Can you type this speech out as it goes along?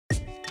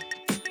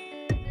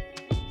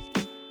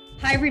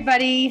Hi,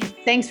 everybody.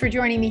 Thanks for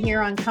joining me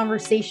here on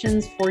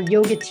Conversations for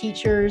Yoga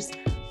Teachers.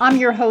 I'm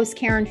your host,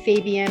 Karen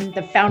Fabian,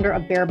 the founder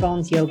of Bare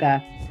Bones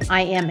Yoga.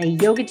 I am a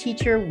yoga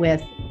teacher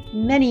with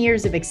many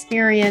years of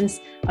experience,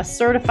 a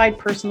certified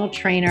personal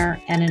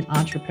trainer, and an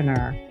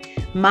entrepreneur.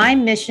 My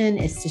mission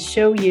is to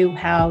show you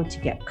how to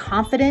get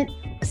confident,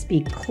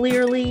 speak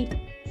clearly,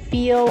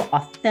 feel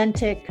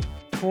authentic,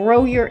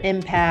 grow your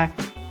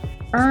impact,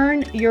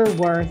 earn your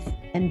worth,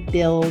 and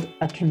build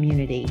a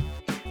community.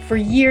 For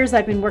years,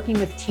 I've been working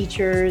with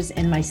teachers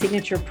in my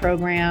signature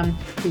program,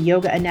 the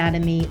Yoga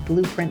Anatomy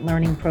Blueprint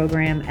Learning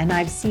Program, and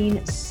I've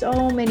seen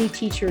so many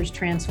teachers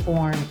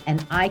transform,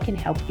 and I can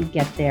help you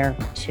get there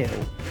too.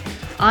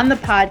 On the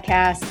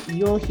podcast,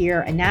 you'll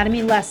hear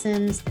anatomy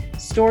lessons,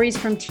 stories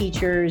from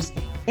teachers,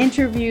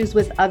 interviews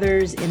with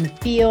others in the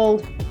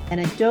field, and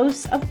a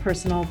dose of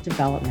personal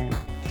development.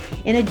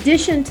 In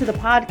addition to the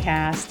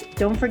podcast,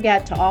 don't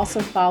forget to also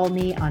follow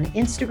me on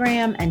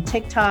Instagram and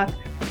TikTok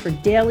for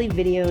daily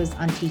videos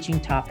on teaching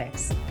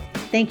topics.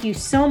 Thank you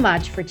so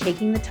much for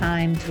taking the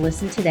time to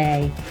listen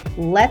today.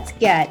 Let's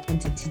get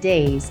into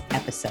today's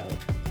episode.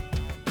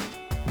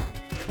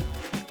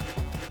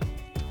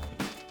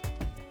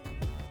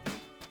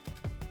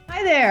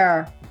 Hi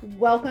there.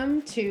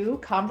 Welcome to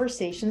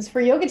Conversations for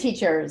Yoga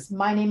Teachers.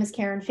 My name is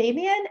Karen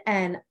Fabian,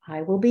 and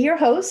I will be your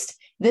host.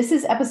 This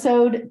is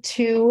episode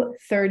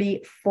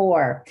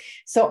 234.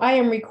 So I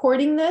am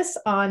recording this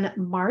on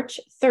March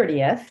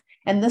 30th,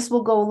 and this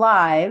will go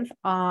live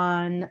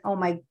on, oh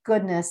my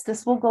goodness,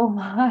 this will go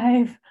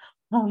live.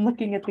 I'm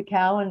looking at the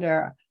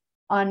calendar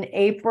on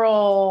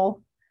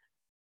April,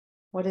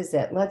 what is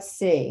it? Let's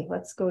see.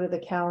 Let's go to the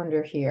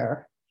calendar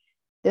here.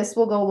 This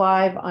will go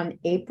live on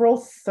April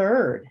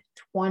 3rd,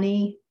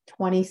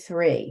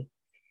 2023.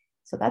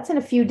 So that's in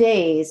a few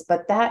days,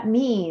 but that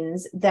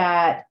means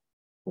that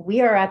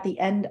we are at the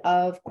end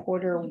of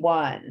quarter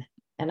one.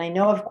 And I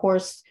know, of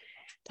course,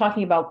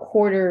 talking about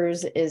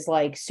quarters is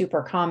like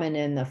super common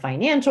in the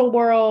financial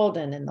world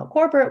and in the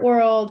corporate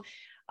world.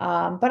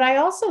 But I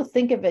also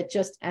think of it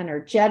just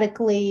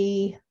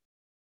energetically,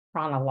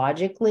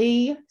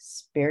 chronologically,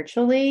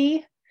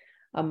 spiritually,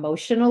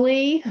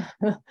 emotionally.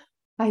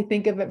 I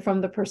think of it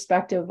from the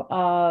perspective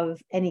of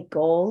any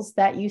goals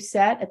that you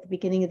set at the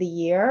beginning of the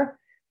year.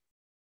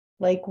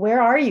 Like,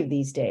 where are you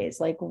these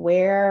days? Like,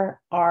 where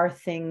are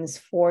things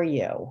for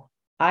you?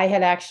 I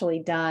had actually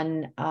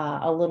done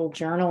a little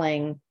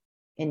journaling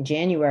in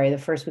January, the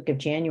first week of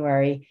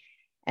January.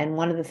 And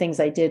one of the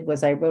things I did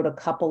was I wrote a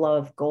couple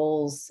of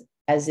goals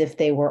as if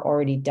they were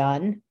already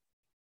done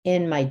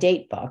in my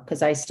date book,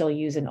 because I still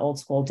use an old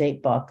school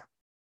date book.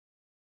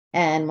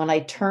 And when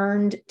I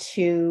turned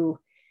to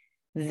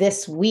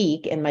this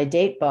week in my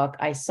date book,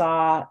 I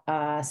saw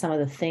some of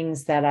the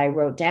things that I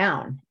wrote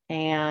down.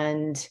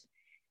 And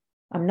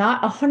I'm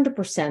not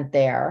 100%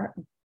 there.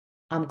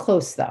 I'm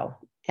close though.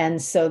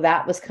 And so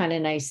that was kind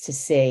of nice to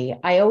see.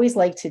 I always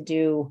like to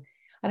do,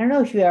 I don't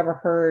know if you ever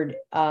heard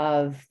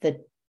of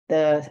the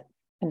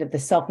kind of the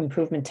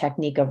self-improvement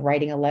technique of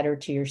writing a letter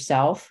to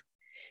yourself.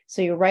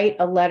 So you write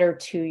a letter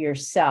to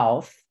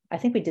yourself. I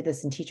think we did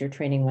this in teacher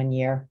training one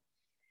year.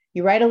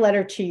 You write a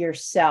letter to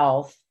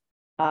yourself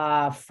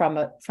from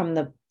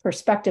the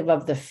perspective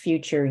of the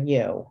future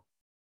you.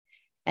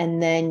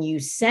 And then you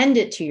send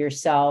it to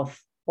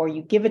yourself, or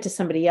you give it to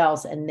somebody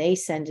else and they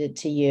send it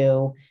to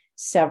you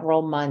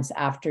several months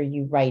after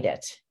you write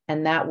it.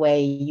 And that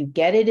way you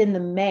get it in the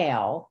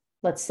mail,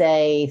 let's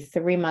say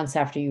 3 months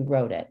after you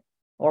wrote it,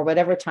 or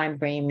whatever time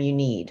frame you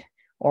need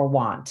or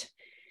want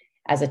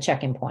as a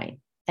check-in point.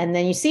 And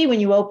then you see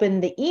when you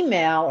open the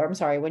email, or I'm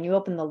sorry, when you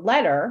open the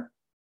letter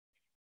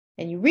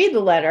and you read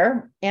the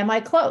letter, am I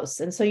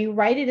close? And so you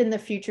write it in the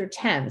future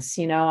tense.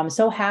 You know, I'm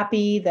so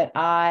happy that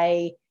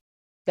I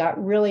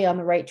got really on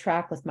the right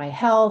track with my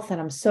health.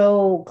 And I'm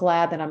so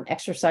glad that I'm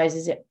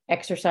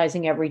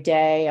exercising every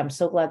day. I'm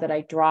so glad that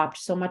I dropped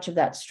so much of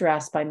that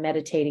stress by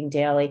meditating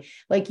daily.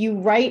 Like, you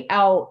write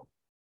out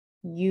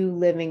you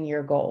living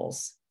your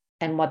goals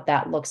and what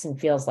that looks and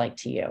feels like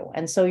to you.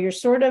 And so you're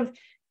sort of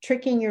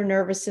tricking your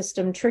nervous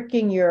system,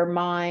 tricking your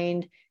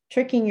mind,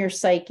 tricking your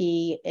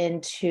psyche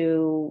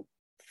into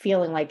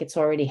feeling like it's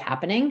already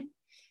happening.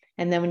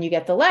 And then when you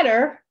get the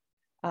letter,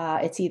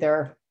 it's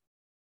either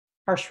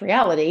harsh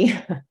reality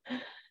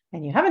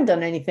and you haven't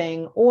done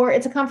anything, or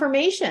it's a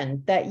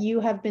confirmation that you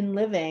have been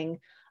living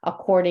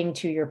according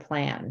to your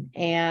plan.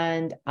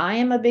 And I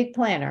am a big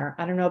planner.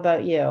 I don't know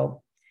about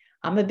you.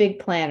 I'm a big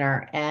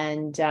planner,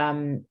 and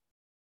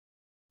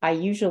I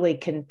usually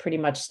can pretty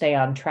much stay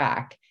on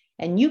track.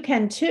 And you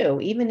can too,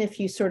 even if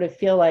you sort of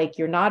feel like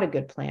you're not a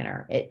good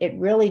planner. It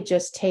really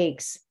just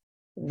takes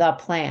the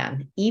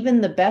plan. Even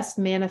the best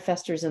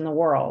manifestors in the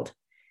world,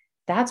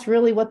 that's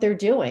really what they're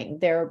doing.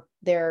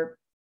 They're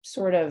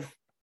sort of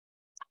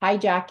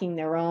hijacking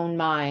their own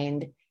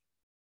mind,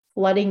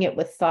 flooding it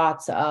with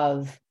thoughts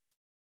of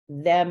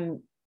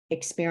them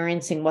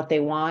experiencing what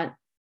they want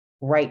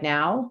right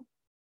now,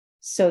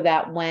 so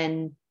that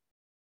when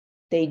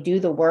they do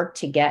the work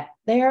to get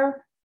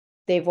there,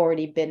 they've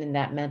already been in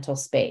that mental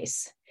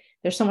space.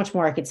 there's so much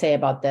more I could say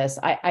about this.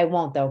 I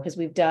won't though, because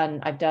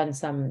I've done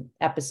some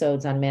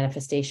episodes on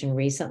manifestation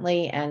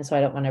recently. And so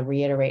I don't want to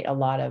reiterate a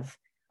lot of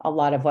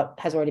what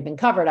has already been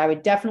covered. I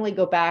would definitely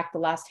go back the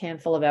last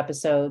handful of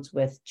episodes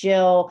with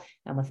Jill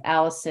and with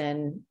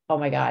Allison. Oh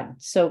my God,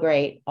 so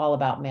great. All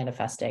about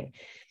manifesting.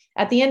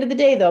 At the end of the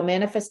day, though,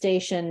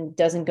 manifestation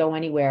doesn't go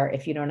anywhere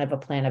if you don't have a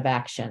plan of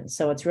action.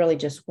 So it's really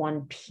just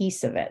one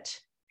piece of it.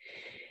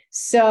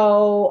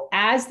 So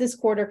as this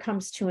quarter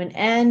comes to an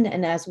end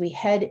and as we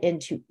head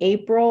into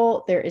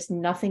April, there is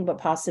nothing but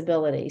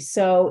possibility.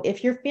 So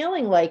if you're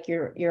feeling like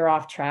you're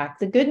off track,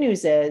 the good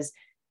news is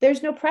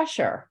there's no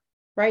pressure,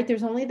 right?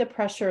 There's only the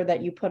pressure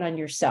that you put on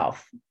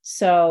yourself.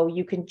 So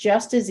you can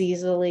just as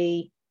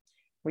easily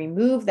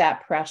remove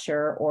that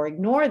pressure or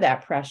ignore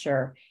that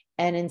pressure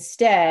and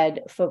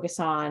instead focus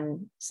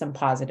on some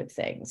positive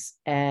things.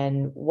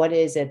 And what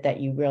is it that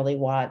you really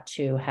want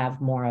to have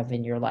more of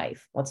in your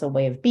life? What's a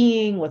way of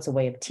being? What's a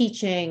way of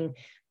teaching?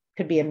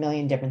 Could be a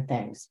million different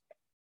things.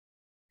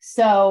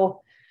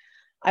 So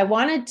I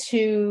wanted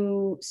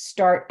to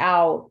start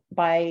out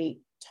by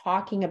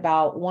talking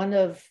about one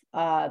of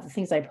the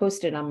things I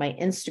posted on my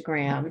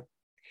Instagram,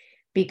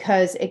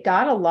 because it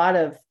got a lot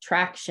of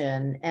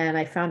traction and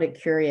I found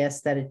it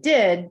curious that it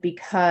did,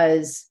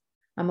 because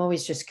I'm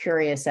always just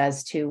curious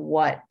as to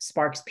what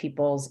sparks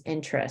people's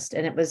interest.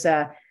 And it was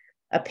a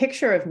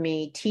picture of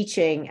me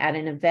teaching at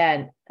an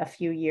event a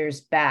few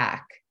years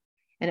back.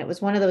 And it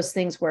was one of those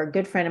things where a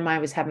good friend of mine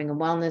was having a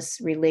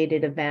wellness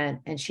related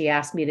event and she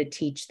asked me to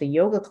teach the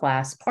yoga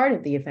class part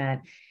of the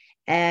event.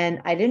 And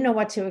I didn't know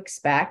what to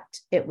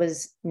expect. It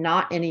was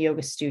not in a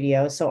yoga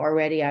studio. So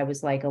already I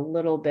was like a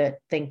little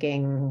bit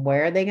thinking,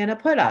 where are they going to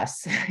put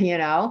us? You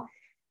know?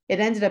 It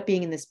ended up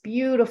being in this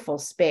beautiful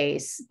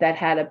space that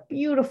had a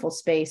beautiful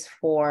space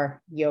for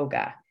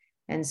yoga.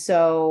 And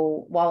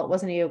so while it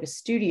wasn't a yoga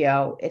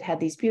studio, it had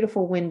these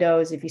beautiful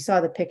windows. If you saw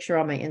the picture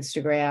on my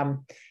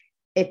Instagram,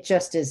 it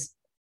just is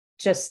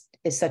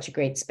such a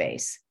great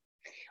space.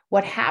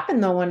 What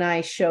happened though, when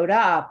I showed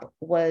up,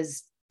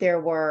 was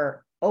there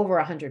were over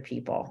 100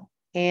 people.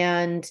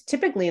 And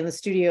typically in the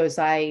studios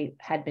I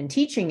had been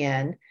teaching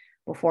in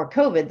before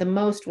COVID, the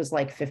most was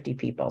like 50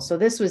 people. So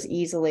this was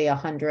easily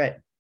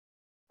 100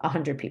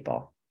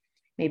 people,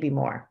 maybe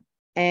more.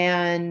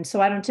 And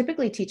so I don't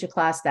typically teach a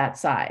class that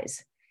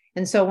size.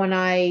 And so when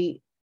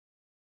I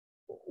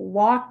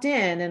walked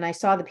in and I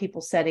saw the people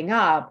setting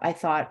up, I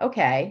thought,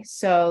 okay,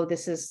 so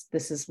this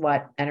is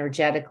what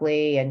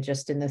energetically and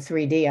just in the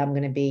 3D I'm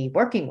going to be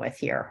working with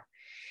here.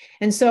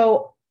 And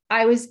so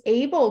I was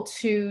able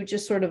to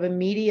just sort of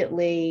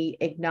immediately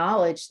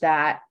acknowledge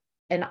that.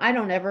 And I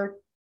don't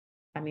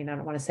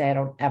want to say I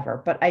don't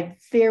ever, but I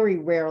very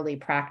rarely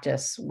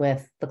practice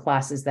with the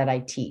classes that I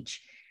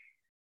teach.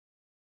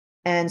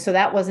 And so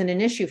that wasn't an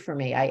issue for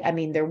me. I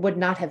mean, there would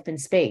not have been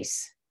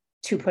space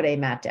to put a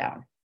mat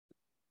down.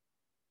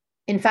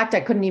 In fact, I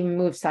couldn't even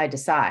move side to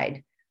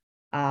side.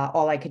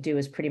 All I could do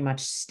is pretty much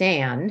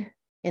stand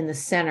in the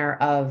center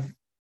of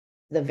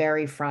the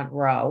very front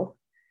row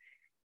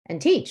and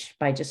teach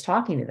by just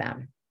talking to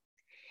them.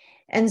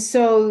 And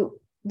so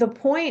the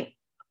point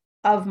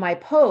of my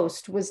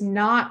post was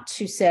not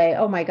to say,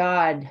 oh my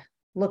God,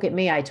 look at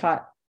me, I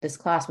taught this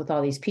class with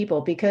all these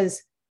people,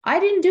 because I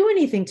didn't do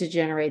anything to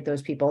generate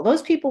those people.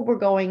 Those people were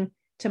going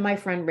to my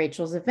friend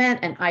Rachel's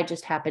event and I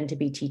just happened to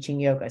be teaching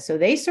yoga. So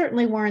they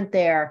certainly weren't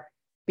there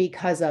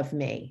because of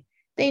me.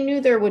 They knew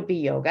there would be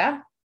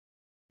yoga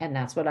and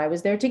that's what I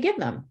was there to give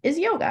them, is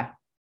yoga.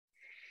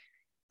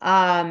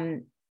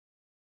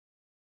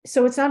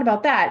 So it's not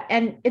about that.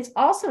 And it's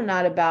also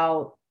not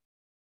about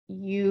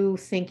you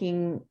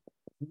thinking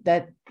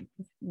that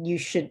you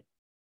should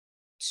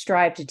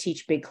strive to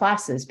teach big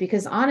classes,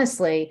 because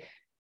honestly,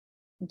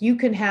 you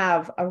can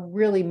have a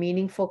really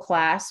meaningful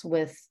class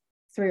with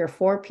 3 or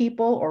 4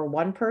 people or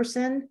one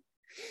person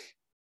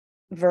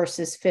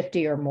versus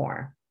 50 or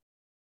more.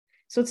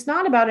 So it's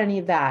not about any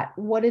of that.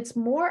 What it's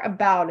more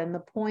about, and the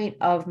point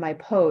of my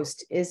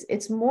post is,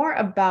 it's more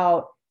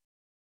about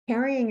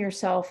carrying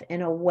yourself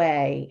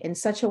in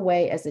such a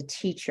way as a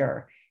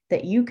teacher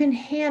that you can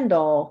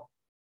handle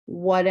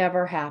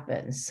whatever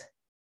happens.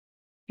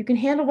 You can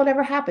handle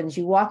whatever happens.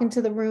 You walk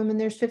into the room and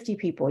there's 50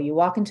 people. You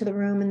walk into the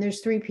room and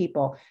there's 3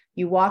 people.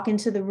 You walk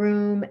into the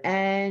room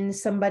and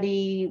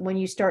somebody, when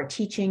you start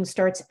teaching,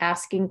 starts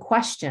asking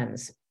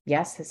questions.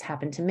 Yes, has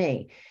happened to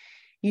me.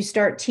 You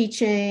start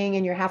teaching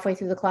and you're halfway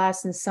through the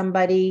class and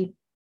somebody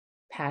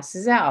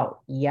passes out.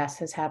 Yes,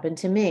 has happened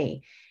to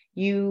me.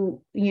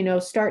 You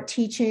start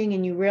teaching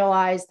and you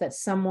realize that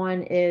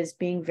someone is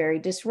being very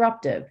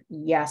disruptive.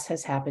 Yes,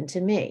 has happened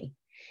to me.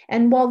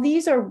 And while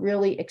these are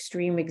really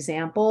extreme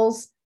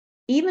examples,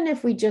 even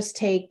if we just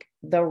take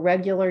the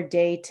regular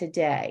day to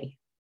day,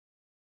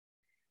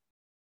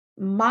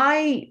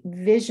 my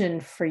vision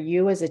for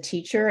you as a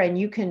teacher, and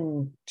you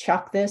can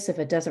chuck this if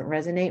it doesn't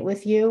resonate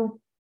with you,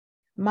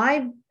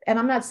 and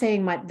I'm not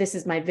saying this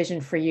is my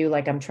vision for you,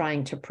 like I'm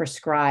trying to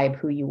prescribe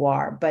who you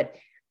are, but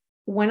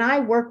when I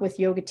work with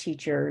yoga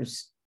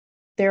teachers,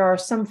 there are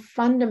some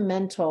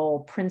fundamental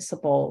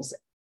principles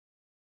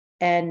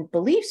and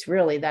beliefs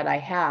really that I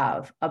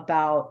have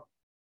about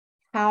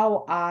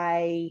how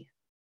I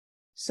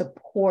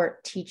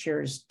support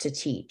teachers to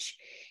teach.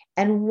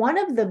 And one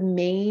of the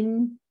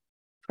main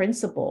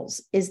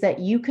principles is that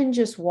you can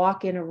just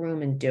walk in a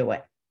room and do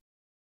it.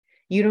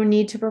 You don't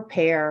need to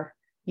prepare.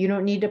 You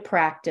don't need to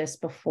practice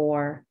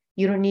before.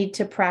 You don't need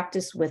to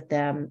practice with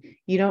them.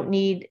 You don't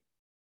need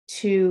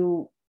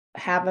to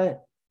have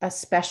a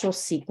special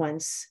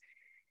sequence.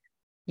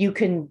 You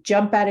can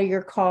jump out of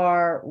your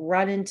car,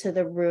 run into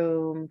the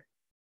room,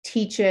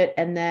 teach it,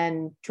 and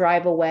then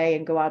drive away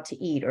and go out to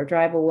eat, or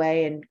drive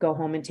away and go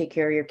home and take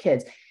care of your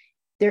kids.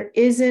 There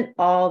isn't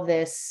all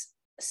this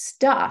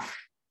stuff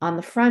on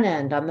the front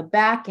end, on the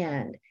back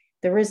end.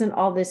 There isn't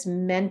all this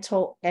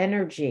mental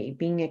energy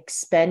being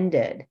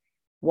expended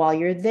while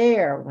you're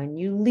there, when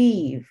you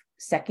leave,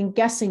 second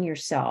guessing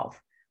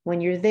yourself, when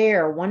you're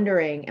there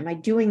wondering, am I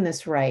doing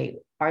this right?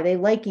 Are they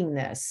liking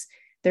this?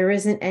 There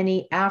isn't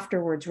any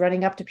afterwards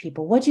running up to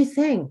people. What'd you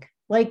think?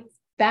 Like,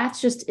 that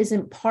just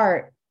isn't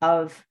part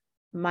of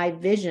my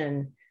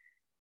vision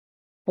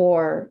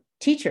for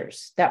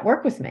teachers that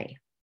work with me.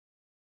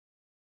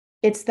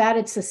 It's that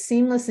it's a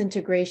seamless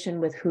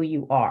integration with who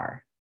you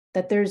are,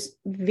 that there's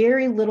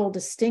very little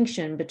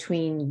distinction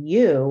between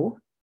you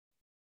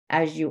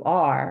as you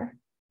are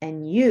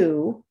and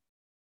you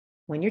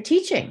when you're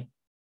teaching.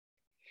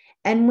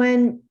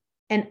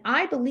 And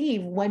I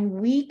believe when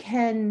we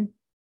can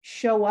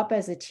show up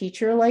as a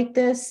teacher like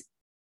this,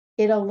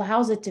 it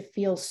allows it to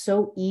feel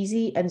so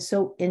easy and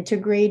so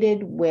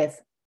integrated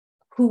with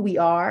who we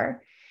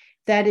are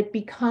that it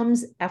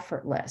becomes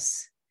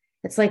effortless.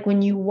 It's like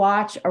when you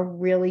watch a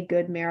really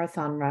good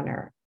marathon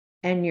runner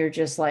and you're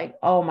just like,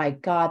 oh my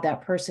God,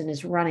 that person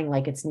is running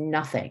like it's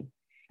nothing.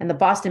 And the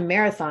Boston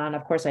Marathon,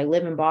 of course, I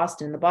live in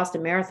Boston. The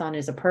Boston Marathon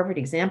is a perfect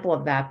example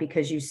of that,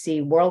 because you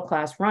see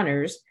world-class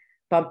runners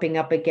bumping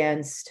up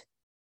against,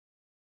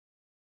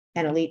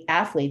 and elite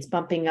athletes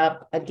bumping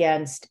up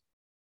against,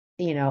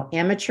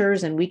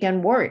 amateurs and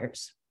weekend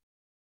warriors.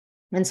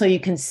 And so you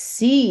can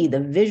see the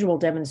visual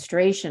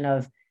demonstration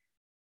of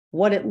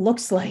what it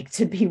looks like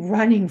to be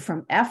running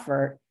from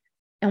effort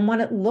and what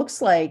it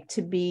looks like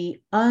to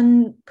be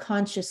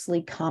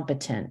unconsciously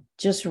competent,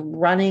 just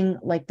running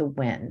like the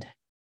wind.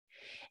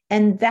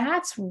 And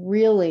that's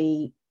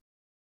really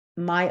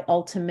my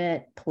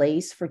ultimate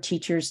place for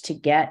teachers to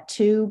get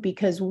to,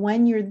 because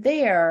when you're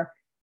there,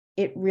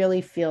 it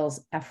really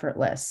feels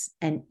effortless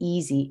and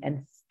easy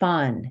and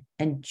fun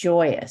and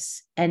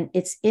joyous. And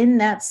it's in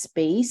that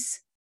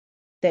space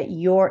that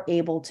you're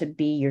able to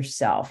be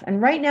yourself.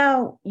 And right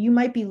now, you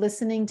might be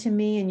listening to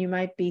me and you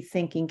might be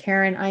thinking,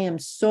 Karen, I am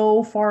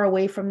so far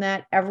away from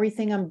that.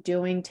 Everything I'm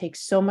doing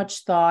takes so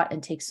much thought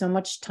and takes so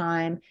much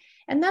time.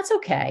 And that's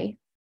okay,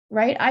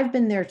 right? I've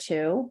been there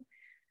too.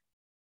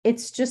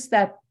 It's just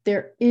that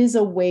there is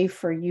a way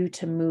for you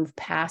to move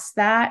past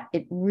that.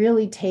 It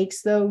really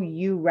takes, though,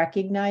 you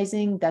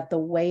recognizing that the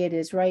way it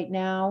is right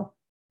now,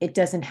 it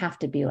doesn't have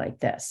to be like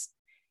this.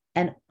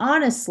 And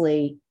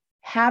honestly,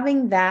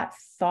 having that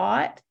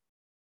thought,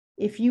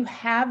 if you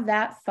have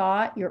that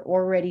thought, you're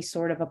already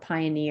sort of a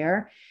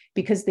pioneer,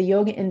 because the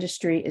yoga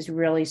industry is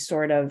really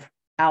sort of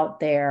out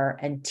there,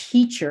 and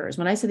teachers,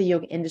 when I say the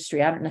yoga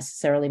industry, I don't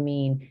necessarily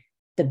mean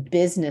the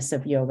business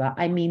of yoga.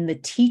 I mean, the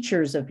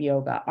teachers of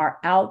yoga are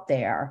out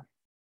there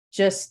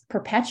just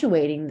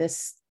perpetuating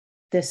this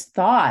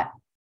thought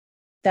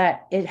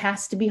that it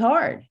has to be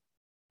hard.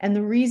 And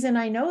the reason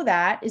I know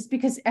that is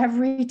because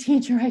every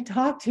teacher I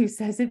talk to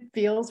says it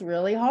feels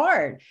really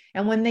hard.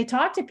 And when they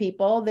talk to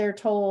people, they're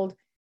told,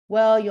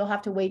 well, you'll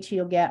have to wait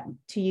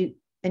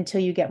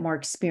until you get more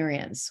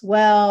experience.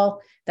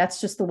 Well,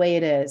 that's just the way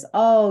it is.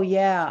 Oh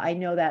yeah, I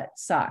know that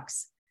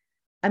sucks.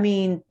 I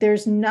mean,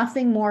 there's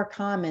nothing more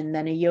common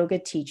than a yoga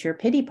teacher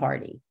pity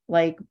party.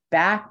 Like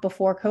back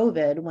before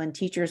COVID, when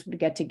teachers would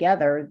get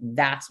together,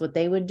 that's what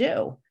they would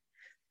do.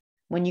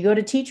 When you go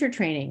to teacher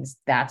trainings,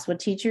 that's what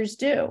teachers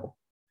do.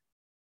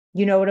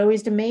 It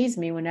always amazed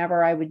me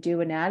whenever I would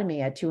do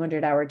anatomy at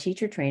 200-hour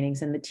teacher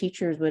trainings, and the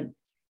teachers would,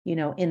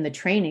 in the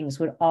trainings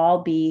would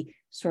all be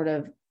sort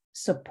of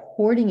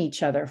supporting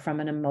each other from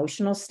an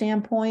emotional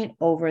standpoint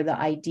over the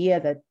idea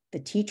that the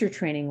teacher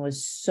training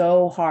was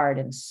so hard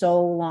and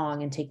so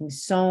long and taking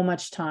so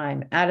much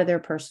time out of their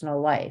personal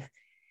life.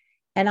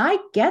 And I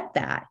get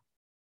that.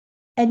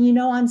 And,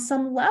 on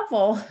some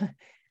level,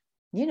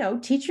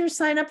 teachers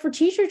sign up for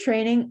teacher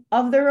training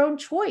of their own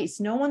choice.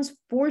 No one's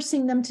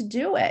forcing them to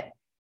do it.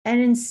 And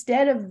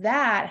instead of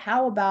that,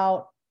 how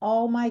about,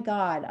 oh my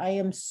God, I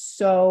am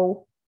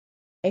so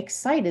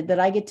excited that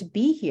I get to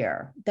be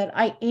here, that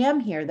I am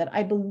here, that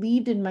I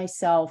believed in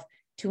myself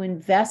to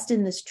invest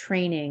in this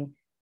training,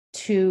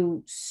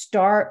 to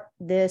start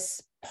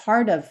this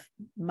part of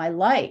my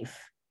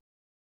life,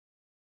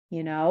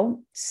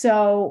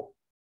 So,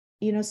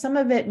 some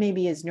of it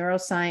maybe is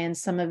neuroscience.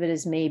 Some of it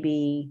is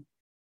maybe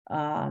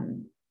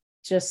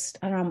just,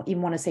 I don't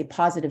even want to say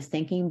positive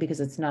thinking, because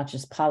it's not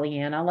just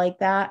Pollyanna like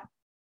that,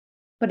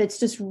 but it's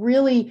just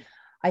really,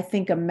 I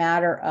think, a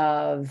matter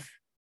of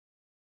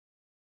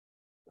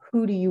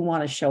who do you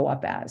want to show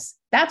up as?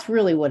 That's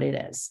really what it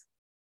is.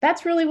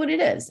 That's really what it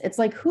is. It's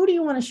like, who do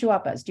you want to show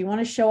up as? Do you want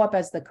to show up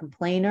as the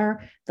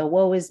complainer, the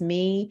woe is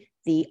me,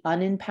 the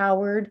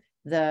unempowered,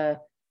 the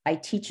I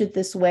teach it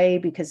this way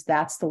because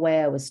that's the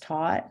way I was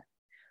taught?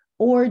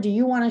 Or do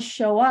you want to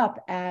show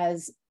up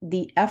as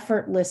the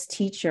effortless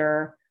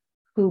teacher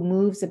who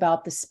moves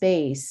about the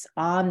space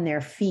on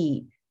their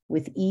feet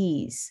with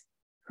ease,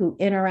 who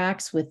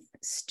interacts with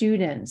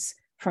students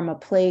from a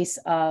place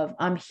of,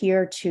 I'm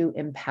here to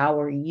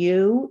empower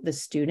you, the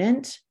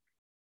student,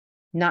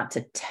 not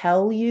to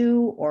tell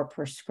you or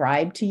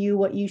prescribe to you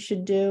what you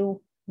should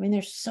do? I mean,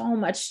 there's so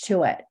much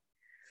to it.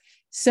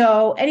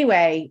 So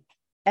anyway,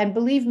 and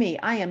believe me,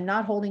 I am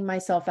not holding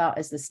myself out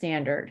as the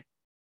standard.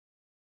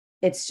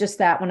 It's just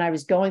that when I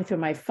was going through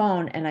my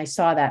phone and I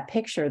saw that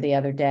picture the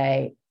other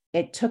day,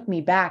 it took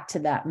me back to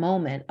that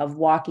moment of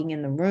walking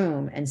in the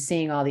room and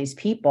seeing all these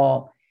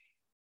people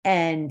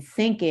and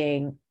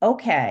thinking,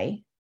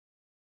 okay,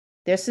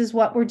 this is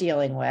what we're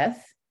dealing with.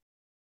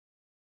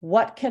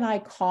 What can I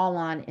call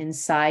on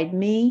inside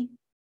me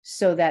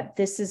so that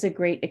this is a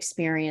great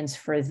experience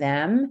for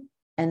them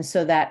and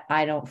so that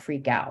I don't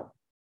freak out?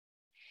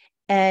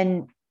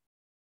 And,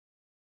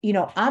 you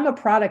know, I'm a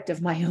product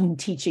of my own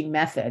teaching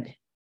method.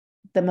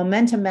 The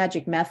momentum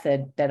magic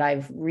method that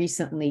I've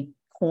recently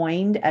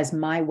coined as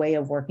my way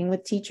of working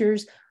with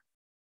teachers,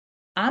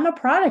 I'm a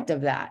product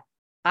of that.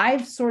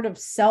 I've sort of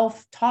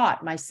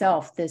self-taught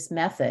myself this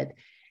method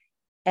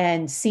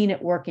and seen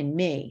it work in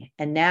me.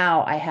 And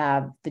now I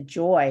have the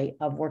joy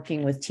of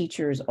working with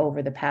teachers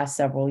over the past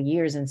several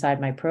years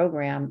inside my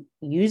program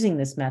using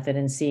this method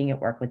and seeing it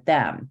work with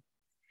them.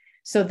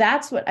 So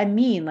that's what I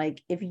mean.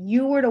 Like, if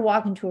you were to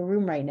walk into a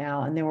room right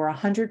now and there were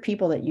 100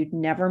 people that you'd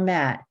never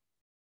met,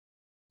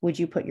 would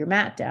you put your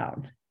mat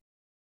down?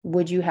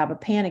 Would you have a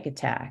panic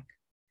attack?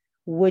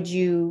 Would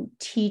you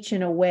teach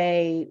in a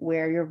way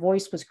where your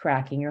voice was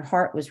cracking, your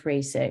heart was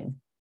racing?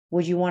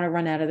 Would you want to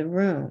run out of the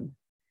room?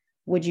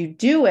 Would you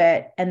do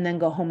it and then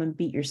go home and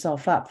beat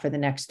yourself up for the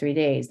next 3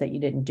 days that you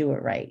didn't do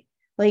it right?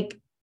 Like,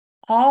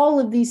 all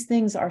of these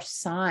things are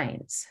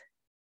signs.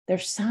 They're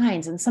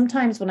signs. And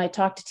sometimes when I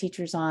talk to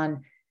teachers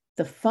on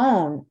the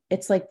phone,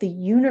 it's like the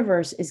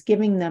universe is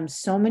giving them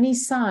so many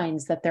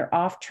signs that they're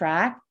off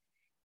track.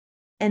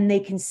 And they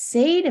can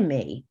say to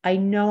me, I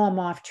know I'm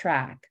off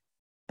track,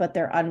 but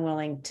they're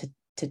unwilling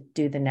to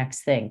do the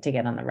next thing to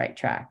get on the right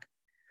track.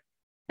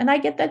 And I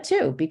get that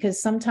too,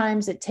 because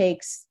sometimes it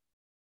takes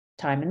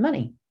time and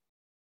money.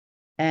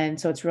 And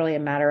so it's really a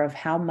matter of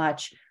how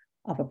much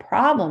of a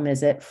problem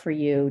is it for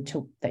you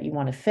that you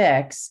want to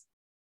fix.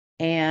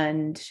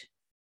 And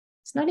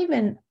it's not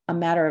even a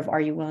matter of,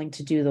 are you willing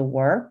to do the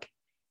work?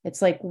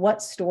 It's like,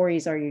 what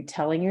stories are you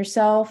telling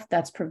yourself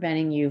that's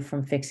preventing you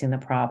from fixing the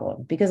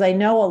problem? Because I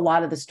know a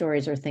lot of the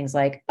stories are things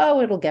like,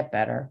 oh, it'll get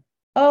better.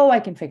 Oh,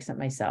 I can fix it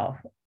myself.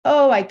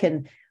 Oh, I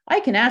can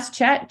ask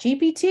Chat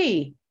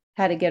GPT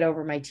how to get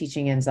over my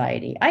teaching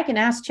anxiety. I can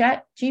ask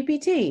Chat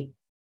GPT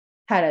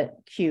how to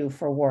cue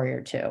for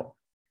Warrior 2.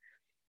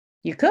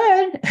 You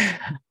could.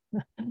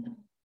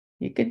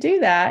 You could do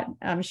that.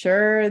 I'm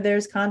sure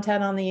there's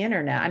content on the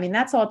internet. I mean,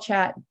 that's all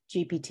Chat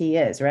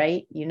GPT is,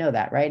 right? You know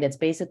that, right? It's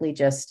basically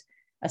just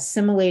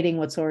assimilating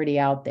what's already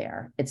out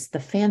there. It's the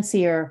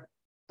fancier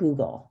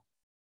Google.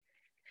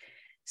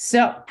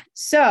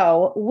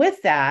 So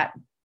with that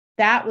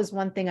was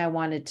one thing I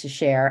wanted to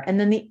share. And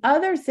then the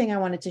other thing I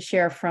wanted to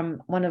share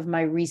from one of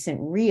my recent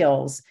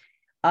reels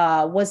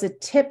was a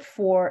tip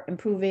for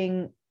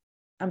increasing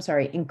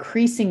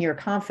your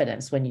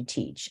confidence when you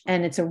teach.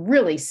 And it's a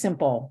really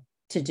simple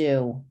to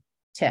do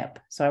tip.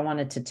 So I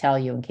wanted to tell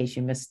you in case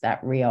you missed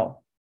that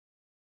reel.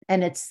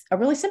 And it's a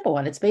really simple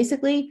one. It's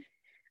basically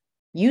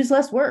use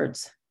less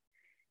words.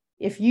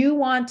 If you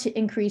want to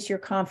increase your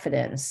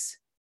confidence,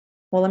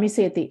 well, let me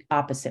say it the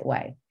opposite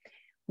way.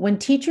 When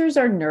teachers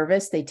are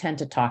nervous, they tend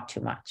to talk too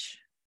much,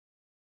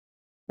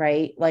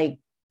 right? Like,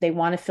 they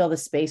want to fill the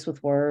space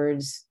with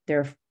words.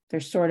 They're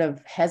sort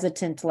of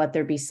hesitant to let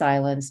there be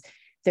silence.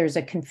 There's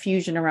a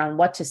confusion around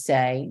what to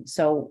say.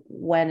 So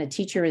when a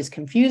teacher is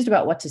confused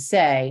about what to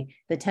say,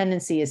 the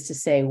tendency is to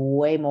say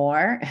way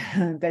more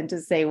than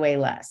to say way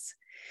less.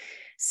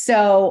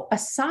 So a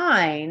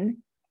sign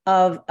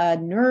of a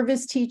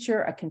nervous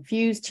teacher, a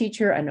confused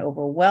teacher, an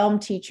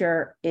overwhelmed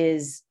teacher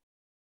is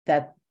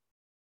that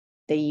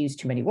they use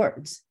too many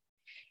words.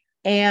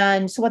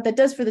 And so what that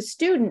does for the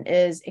student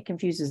is it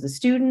confuses the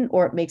student,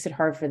 or it makes it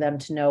hard for them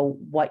to know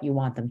what you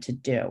want them to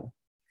do.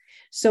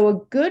 So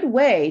a good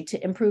way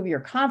to improve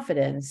your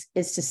confidence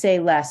is to say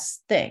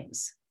less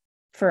things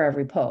for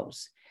every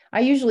pose.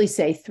 I usually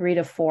say 3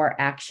 to 4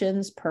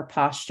 actions per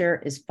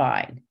posture is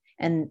fine.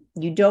 And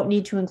you don't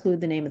need to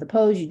include the name of the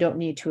pose. You don't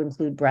need to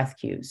include breath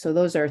cues. So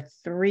those are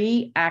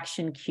 3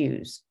 action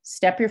cues.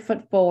 Step your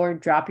foot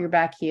forward, drop your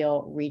back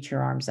heel, reach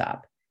your arms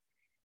up.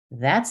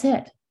 That's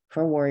it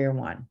for Warrior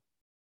 1.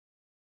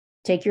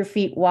 Take your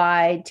feet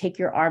wide, take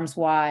your arms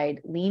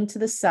wide, lean to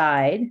the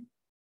side,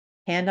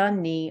 hand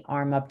on knee,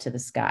 arm up to the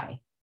sky.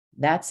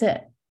 That's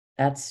it.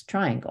 That's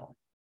triangle.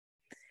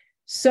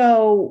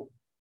 So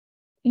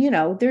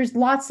there's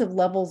lots of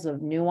levels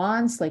of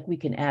nuance. Like we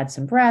can add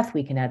some breath,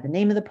 we can add the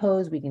name of the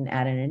pose, we can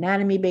add an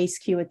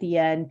anatomy-based cue at the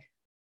end.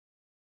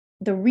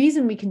 The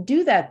reason we can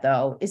do that,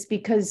 though, is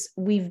because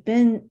we've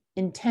been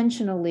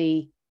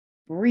intentionally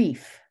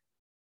brief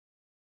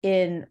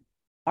in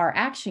our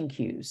action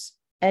cues.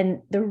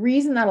 And the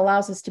reason that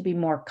allows us to be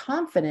more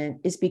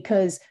confident is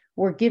because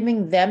we're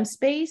giving them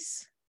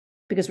space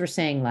because we're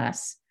saying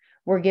less.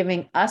 We're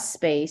giving us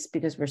space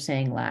because we're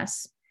saying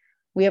less.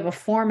 We have a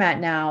format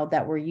now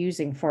that we're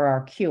using for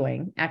our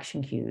cueing,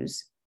 action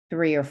cues,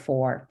 3 or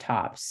 4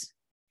 tops.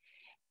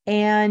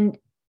 And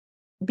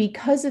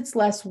because it's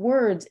less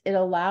words, it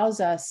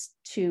allows us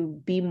to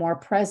be more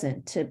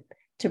present,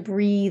 to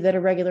breathe at a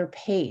regular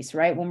pace,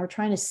 right? When we're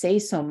trying to say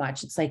so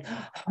much, it's like,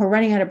 we're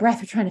running out of breath.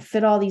 We're trying to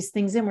fit all these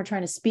things in. We're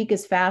trying to speak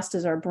as fast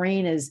as our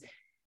brain is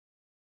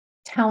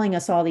telling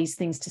us all these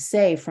things to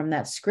say from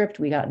that script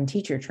we got in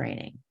teacher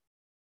training.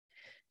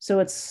 So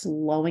it's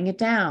slowing it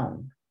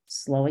down,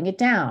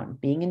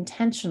 being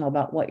intentional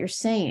about what you're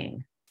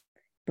saying.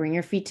 Bring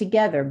your feet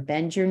together,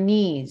 bend your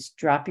knees,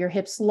 drop your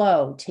hips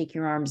low, take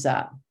your arms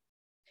up.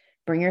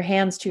 Bring your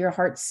hands to your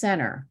heart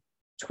center,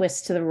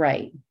 twist to the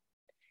right.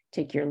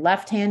 Take your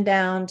left hand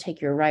down,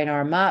 take your right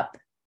arm up,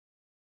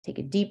 take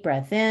a deep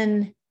breath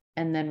in,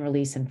 and then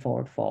release and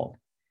forward fold.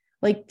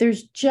 Like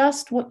there's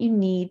just what you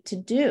need to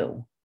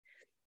do.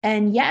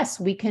 And yes,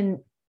 we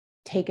can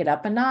take it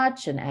up a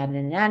notch and add an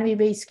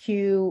anatomy-based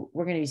cue.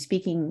 We're going to be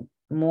speaking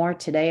more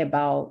today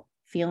about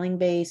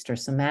feeling-based or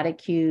somatic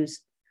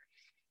cues.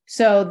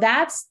 So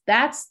that's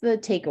the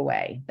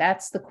takeaway.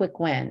 That's the quick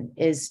win,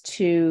 is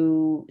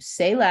to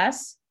say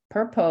less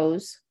per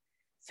pose,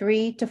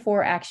 3 to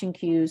 4 action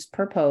cues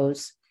per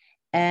pose.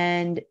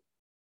 And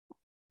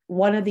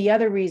one of the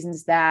other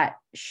reasons that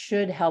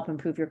should help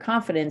improve your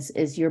confidence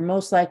is you're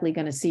most likely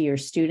going to see your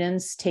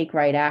students take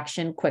right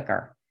action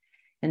quicker.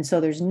 And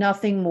so there's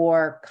nothing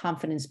more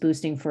confidence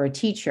boosting for a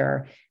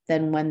teacher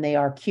than when they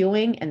are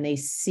cueing and they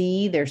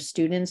see their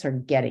students are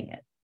getting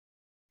it.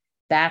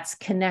 That's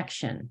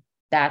connection.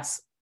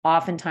 That's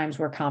oftentimes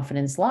where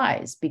confidence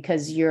lies,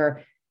 because you're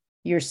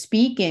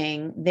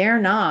speaking, they're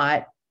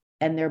not,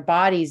 and their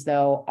bodies,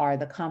 though, are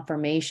the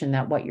confirmation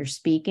that what you're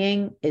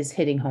speaking is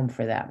hitting home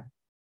for them.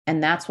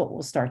 And that's what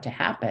will start to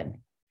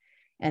happen.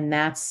 And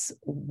that's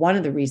one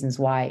of the reasons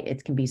why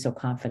it can be so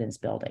confidence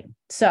building.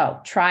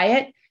 So try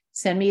it.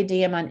 Send me a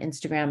DM on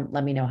Instagram.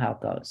 Let me know how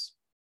it goes.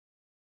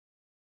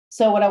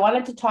 So what I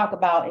wanted to talk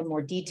about in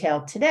more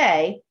detail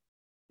today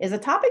is a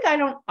topic I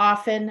don't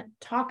often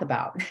talk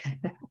about.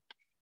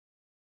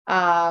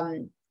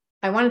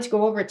 I wanted to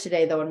go over it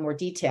today, though, in more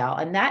detail,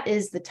 and that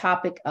is the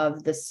topic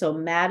of the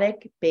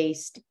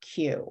somatic-based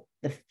cue,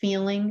 the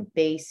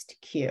feeling-based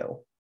cue.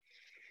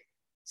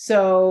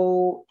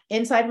 So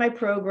inside my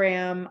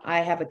program, I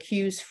have a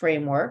cues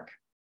framework,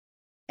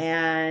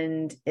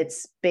 and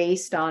it's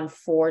based on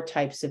 4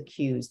 types of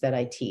cues that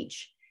I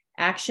teach: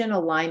 action,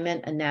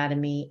 alignment,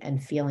 anatomy,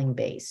 and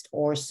feeling-based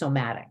or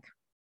somatic.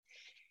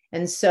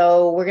 And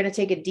so we're going to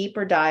take a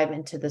deeper dive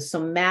into the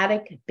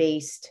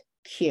somatic-based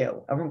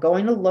cue, and we're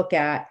going to look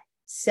at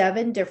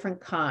 7 different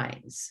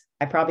kinds.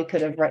 I probably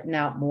could have written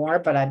out more,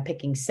 but I'm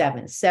picking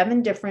 7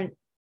 different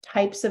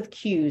types of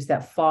cues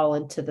that fall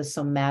into the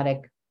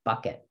somatic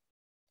bucket.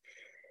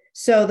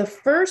 So the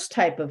first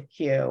type of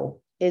cue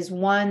is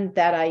one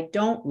that I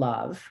don't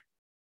love,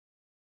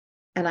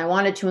 and I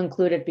wanted to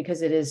include it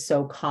because it is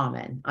so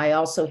common. I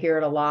also hear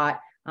it a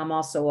lot. I'm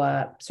also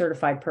a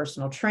certified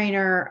personal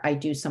trainer. I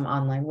do some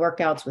online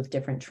workouts with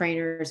different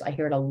trainers. I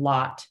hear it a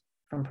lot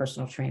from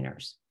personal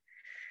trainers.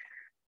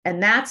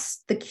 And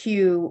that's the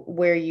cue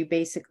where you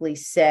basically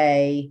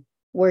say,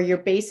 where you're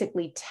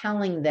basically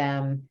telling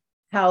them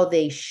how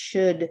they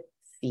should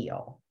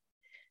feel.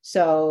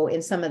 So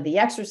in some of the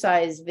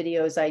exercise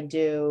videos I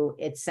do,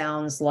 it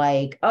sounds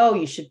like, oh,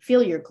 you should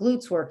feel your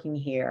glutes working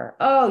here.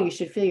 Oh, you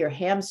should feel your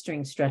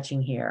hamstring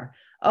stretching here.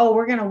 Oh,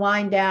 we're going to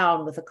wind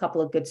down with a couple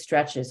of good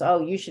stretches.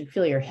 Oh, you should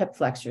feel your hip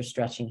flexor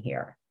stretching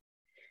here.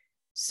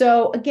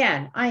 So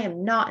again, I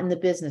am not in the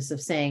business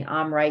of saying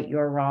I'm right,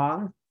 you're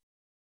wrong.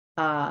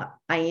 I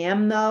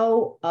am,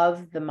 though,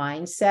 of the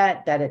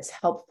mindset that it's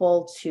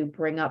helpful to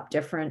bring up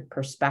different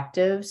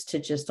perspectives to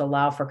just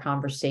allow for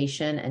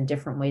conversation and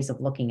different ways of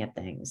looking at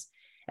things,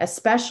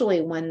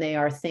 especially when they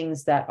are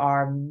things that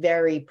are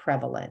very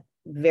prevalent,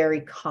 very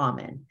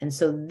common. And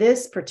so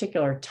this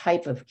particular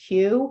type of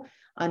cue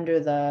under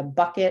the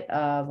bucket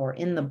of, or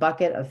in the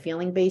bucket of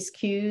feeling-based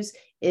cues,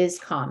 is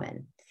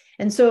common.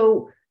 And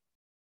so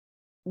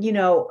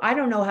I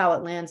don't know how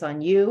it lands on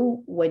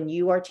you when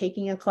you are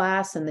taking a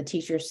class and the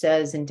teacher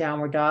says in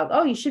downward dog,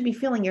 oh, you should be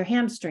feeling your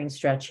hamstring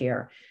stretch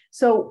here.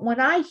 So when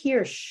I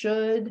hear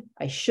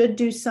I should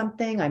do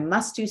something, I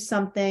must do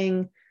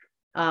something,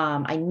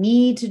 I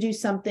need to do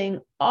something,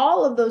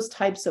 all of those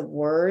types of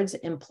words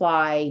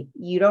imply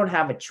you don't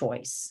have a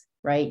choice,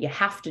 right? You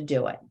have to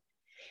do it.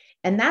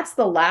 And that's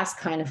the last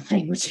kind of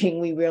languaging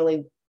we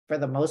really, for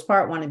the most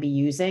part, want to be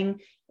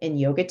using in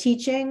yoga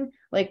teaching.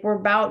 Like, we're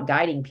about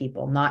guiding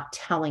people, not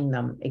telling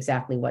them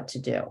exactly what to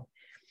do.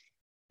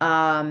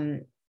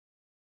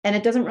 And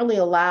it doesn't really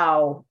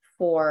allow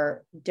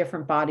for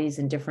different bodies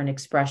and different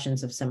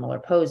expressions of similar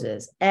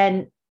poses.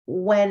 And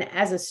when,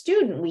 as a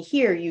student, we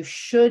hear you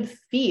should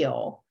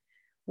feel,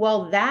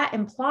 well, that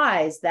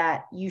implies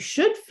that you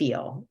should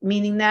feel,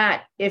 meaning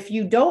that if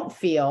you don't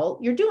feel,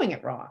 you're doing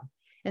it wrong.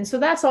 And so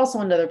that's also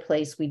another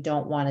place we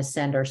don't want to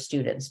send our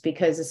students,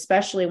 because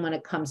especially when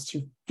it comes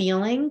to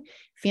feeling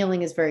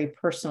is very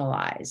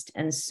personalized.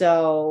 And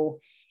so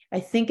I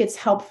think it's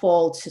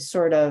helpful to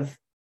sort of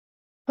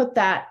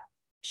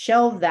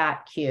shelve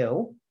that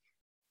cue.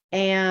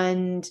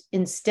 And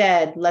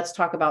instead, let's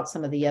talk about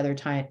some of the other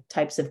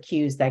types of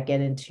cues that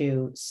get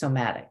into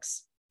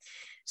somatics.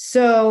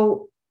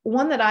 So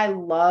one that I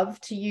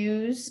love to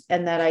use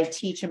and that I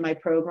teach in my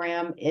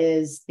program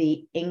is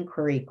the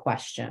inquiry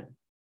question.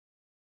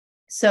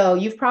 So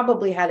you've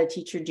probably had a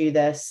teacher do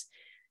this.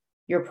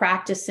 You're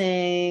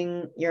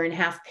practicing, you're in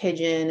half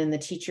pigeon, and the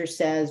teacher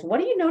says, "What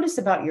do you notice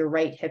about your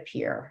right hip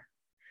here?"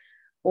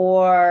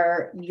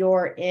 Or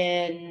you're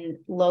in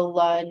low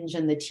lunge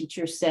and the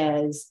teacher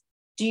says,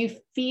 "Do you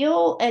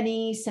feel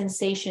any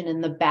sensation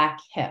in the back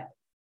hip?"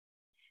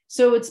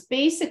 So it's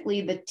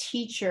basically the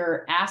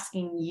teacher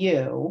asking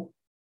you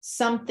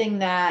something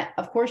that,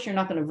 of course, you're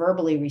not going to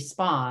verbally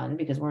respond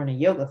because we're in a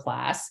yoga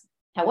class.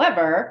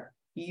 However,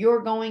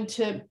 you're going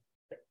to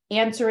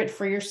answer it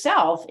for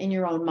yourself in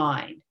your own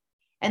mind.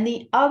 And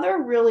the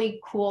other really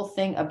cool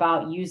thing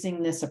about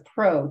using this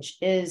approach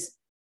is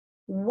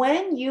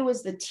when you,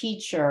 as the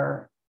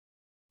teacher,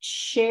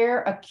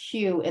 share a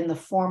cue in the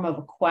form of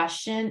a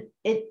question,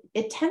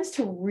 it tends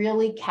to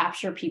really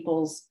capture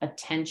people's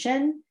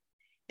attention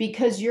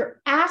because you're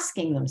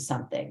asking them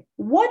something.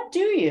 What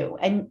do you?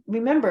 And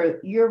remember,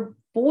 your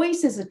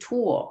voice is a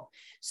tool.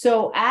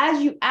 So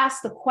as you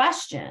ask the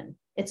question,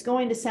 it's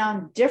going to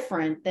sound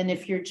different than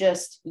if you're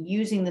just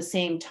using the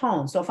same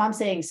tone. So if I'm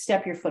saying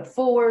step your foot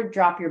forward,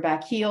 drop your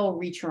back heel,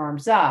 reach your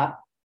arms up,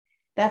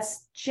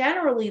 that's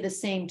generally the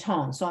same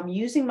tone. So I'm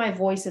using my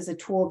voice as a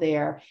tool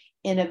there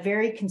in a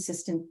very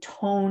consistent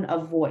tone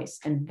of voice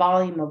and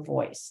volume of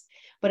voice.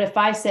 But if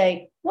I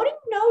say, "What do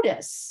you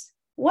notice?"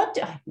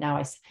 Now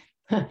I say,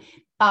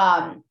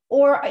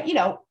 or,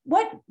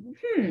 what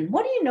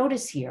do you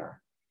notice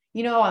here?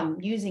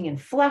 I'm using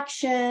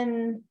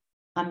inflection.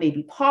 I'm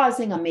maybe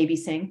pausing. I'm maybe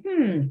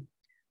saying,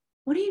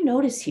 what do you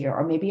notice here?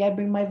 Or maybe I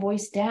bring my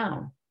voice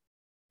down.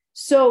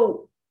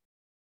 So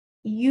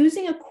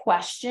using a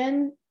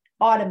question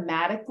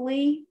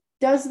automatically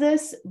does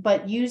this,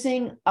 but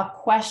using a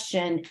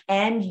question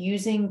and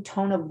using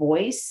tone of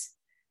voice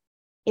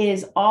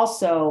is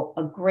also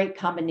a great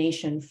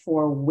combination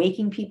for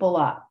waking people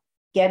up,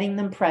 getting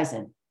them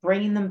present,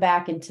 bringing them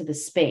back into the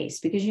space,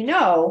 because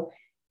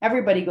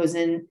everybody goes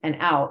in and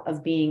out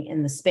of being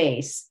in the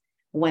space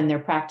when they're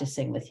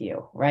practicing with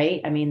you,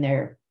 right? I mean,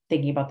 they're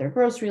thinking about their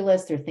grocery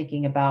list, they're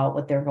thinking about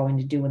what they're going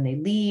to do when they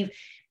leave.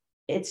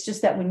 It's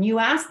just that when you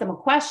ask them a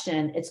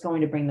question, it's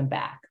going to bring them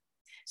back.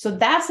 So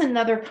that's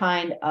another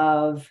kind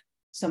of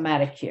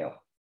somatic cue.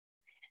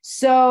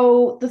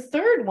 So the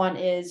third one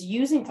is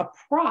using a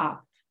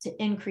prop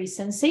to increase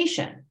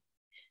sensation.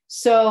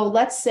 So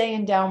let's say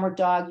in downward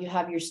dog, you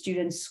have your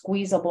students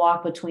squeeze a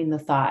block between the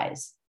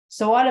thighs.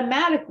 So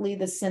automatically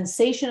the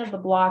sensation of the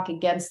block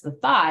against the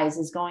thighs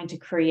is going to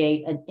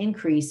create an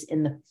increase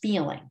in the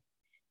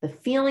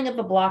feeling of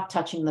the block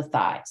touching the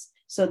thighs.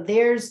 So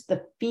there's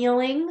the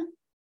feeling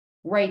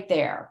right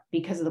there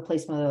because of the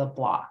placement of the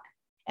block.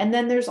 And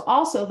then there's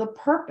also the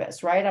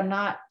purpose, right? I'm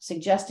not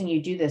suggesting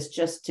you do this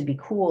just to be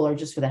cool or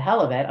just for the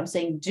hell of it. I'm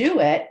saying do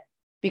it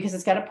because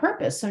it's got a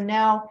purpose. So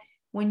now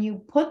when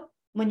you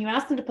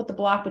ask them to put the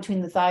block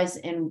between the thighs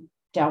in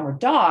downward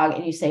dog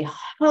and you say,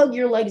 hug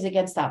your legs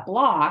against that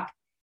block,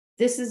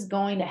 this is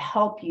going to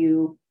help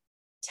you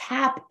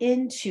tap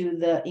into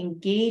the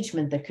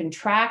engagement, the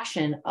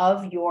contraction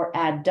of your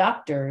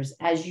adductors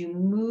as you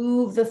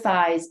move the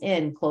thighs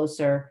in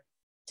closer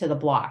to the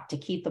block to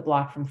keep the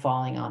block from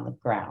falling on the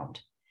ground.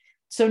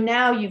 So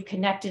now you've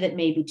connected it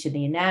maybe to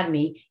the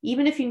anatomy.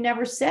 Even if you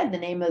never said the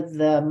name of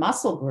the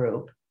muscle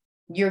group,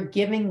 you're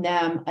giving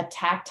them a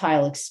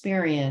tactile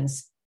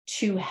experience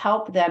to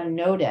help them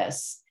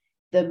notice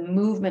the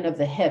movement of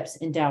the hips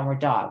in downward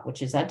dog,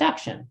 which is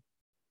adduction.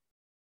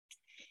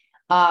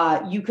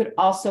 You could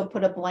also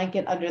put a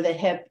blanket under the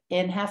hip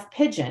in half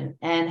pigeon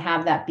and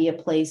have that be a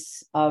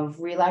place of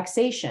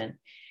relaxation.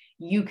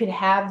 You could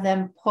have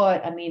them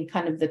put,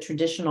 kind of the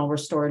traditional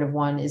restorative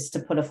one is to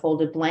put a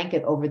folded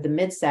blanket over the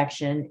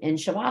midsection in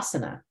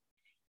Shavasana.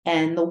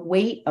 And the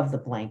weight of the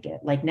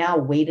blanket, like now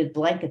weighted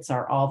blankets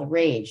are all the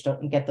rage.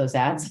 Don't you get those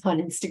ads on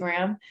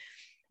Instagram?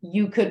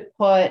 You could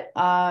put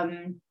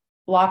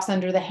blocks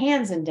under the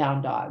hands in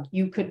down dog.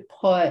 You could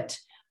put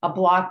a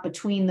block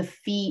between the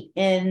feet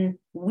in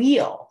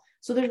wheel.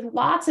 So there's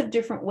lots of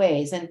different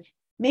ways. And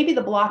maybe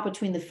the block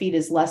between the feet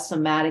is less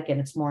somatic and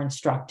it's more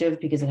instructive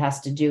because it has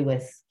to do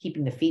with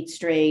keeping the feet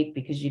straight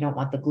because you don't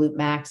want the glute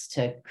max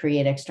to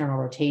create external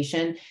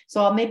rotation.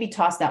 So I'll maybe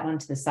toss that one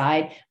to the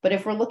side. But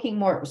if we're looking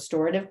more at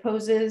restorative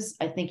poses,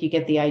 I think you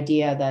get the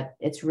idea that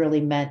it's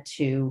really meant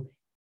to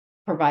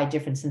provide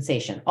different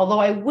sensation. Although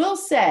I will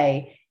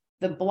say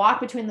the block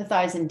between the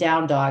thighs and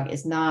down dog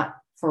is not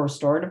for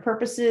restorative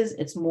purposes.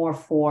 It's more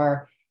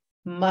for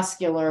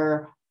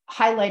muscular,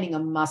 highlighting a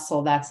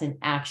muscle that's in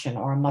action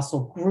or a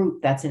muscle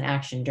group that's in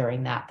action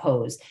during that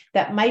pose.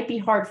 That might be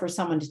hard for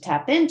someone to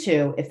tap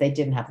into if they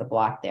didn't have the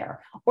block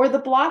there. Or the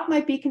block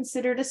might be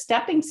considered a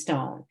stepping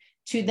stone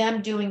to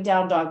them doing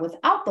down dog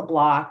without the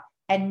block,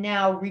 and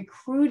now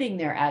recruiting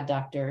their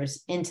adductors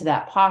into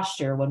that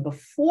posture when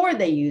before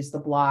they use the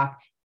block,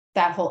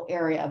 that whole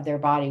area of their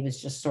body was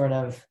just sort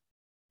of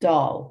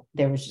dull.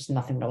 There was just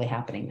nothing really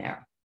happening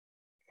there.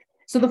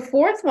 So the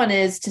fourth one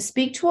is to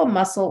speak to a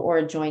muscle or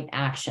a joint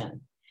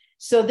action.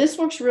 So this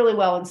works really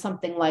well in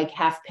something like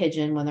half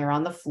pigeon when they're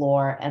on the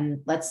floor.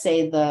 And let's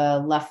say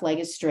the left leg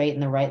is straight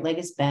and the right leg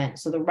is bent.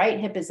 So the right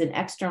hip is in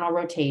external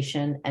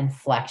rotation and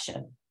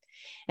flexion.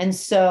 And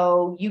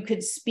so you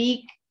could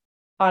speak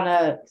on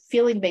a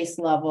feeling-based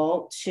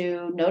level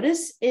to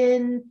notice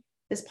in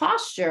this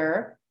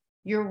posture,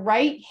 your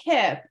right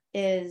hip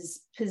is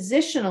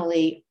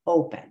positionally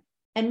open.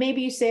 And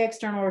maybe you say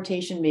external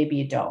rotation, maybe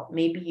you don't.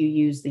 Maybe you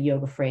use the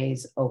yoga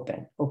phrase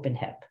open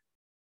hip.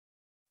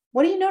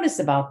 What do you notice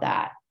about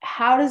that?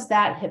 How does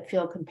that hip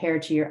feel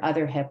compared to your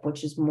other hip,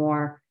 which is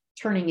more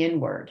turning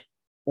inward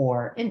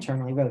or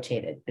internally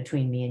rotated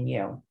between me and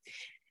you?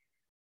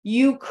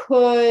 You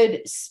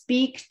could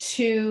speak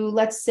to,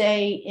 let's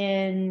say,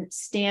 in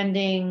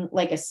standing,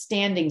 like a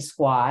standing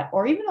squat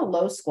or even a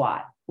low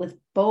squat with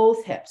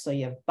both hips. So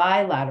you have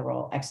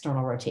bilateral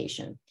external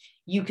rotation.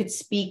 You could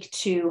speak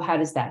to how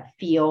does that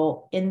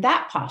feel in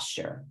that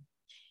posture?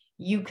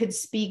 You could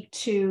speak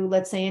to,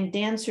 let's say, in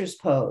dancer's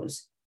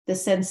pose, the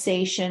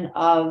sensation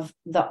of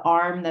the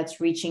arm that's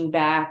reaching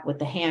back with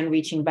the hand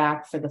reaching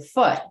back for the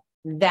foot.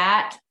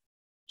 That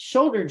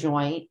shoulder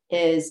joint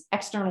is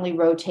externally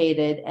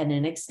rotated and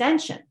in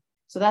extension.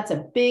 So that's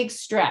a big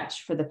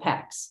stretch for the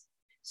pecs.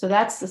 So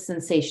that's the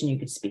sensation you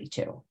could speak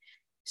to.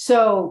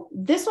 So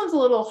this one's a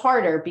little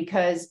harder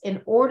because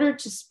in order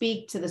to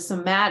speak to the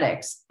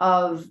somatics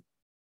of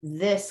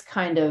this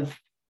kind of,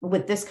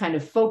 with this kind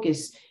of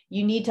focus,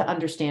 you need to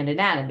understand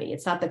anatomy.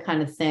 It's not the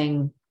kind of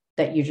thing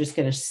that you're just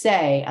going to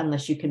say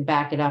unless you can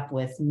back it up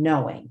with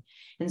knowing.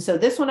 And so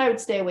this one I would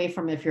stay away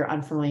from if you're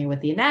unfamiliar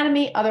with the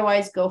anatomy.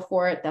 Otherwise, go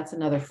for it. That's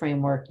another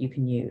framework you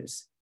can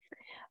use.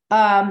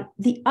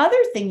 The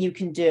other thing you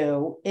can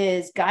do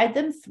is guide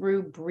them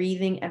through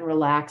breathing and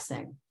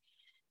relaxing.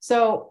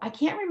 So I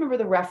can't remember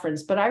the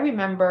reference, but I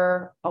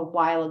remember a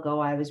while ago,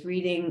 I was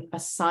reading a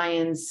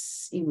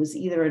science, it was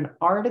either an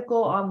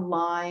article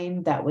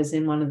online that was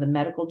in one of the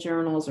medical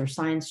journals or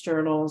science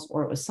journals,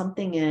 or it was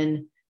something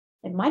in,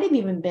 it might have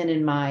even been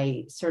in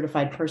my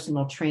certified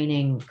personal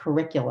training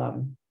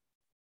curriculum,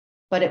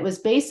 but it was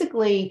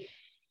basically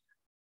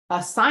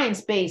a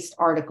science-based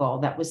article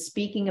that was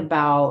speaking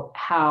about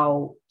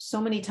how so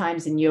many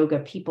times in yoga,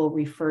 people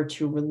refer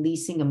to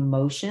releasing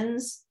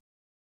emotions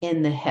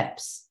in the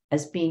hips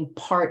as being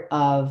part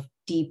of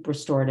deep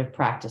restorative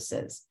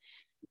practices.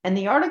 And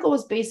the article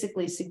was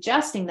basically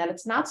suggesting that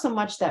it's not so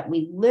much that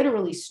we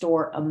literally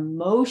store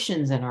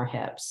emotions in our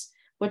hips,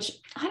 which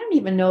I don't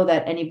even know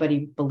that anybody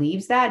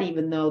believes that,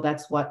 even though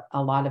that's what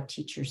a lot of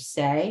teachers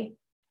say.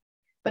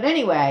 But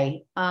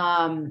anyway,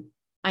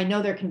 I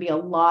know there can be a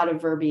lot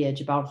of verbiage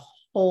about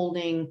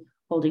holding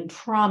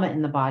trauma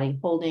in the body,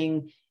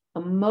 holding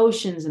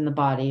emotions in the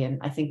body. And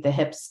I think the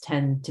hips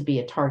tend to be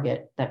a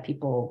target that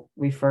people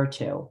refer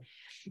to.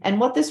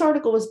 And what this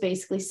article was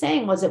basically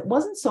saying was it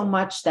wasn't so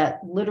much that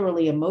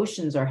literally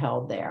emotions are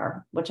held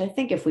there, which I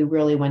think if we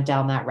really went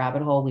down that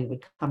rabbit hole, we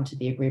would come to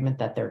the agreement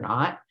that they're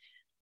not.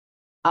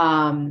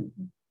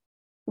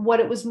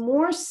 What it was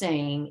more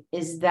saying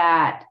is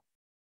that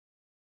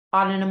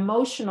on an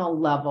emotional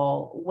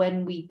level,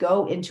 when we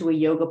go into a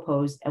yoga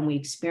pose and we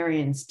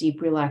experience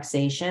deep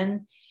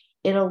relaxation,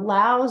 it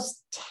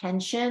allows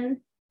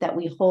tension that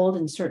we hold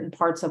in certain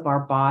parts of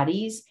our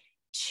bodies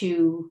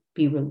to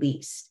be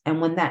released.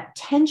 And when that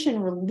tension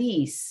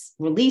releases,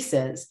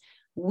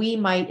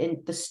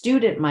 the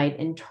student might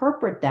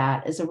interpret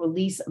that as a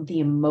release of the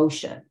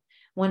emotion,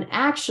 when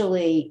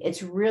actually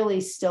it's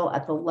really still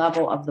at the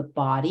level of the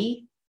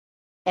body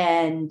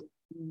and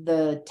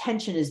the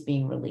tension is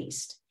being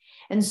released.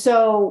 And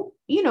so,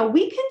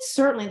 we can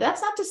certainly,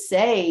 that's not to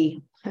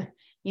say,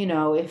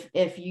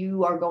 if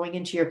you are going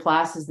into your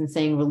classes and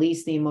saying,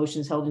 release the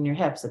emotions held in your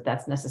hips,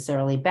 that's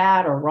necessarily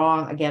bad or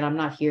wrong. Again, I'm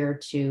not here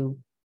to,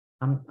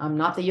 I'm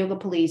not the yoga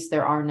police.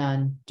 There are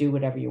none. Do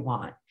whatever you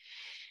want.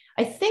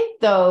 I think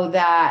though,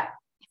 that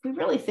if we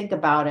really think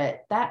about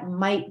it, that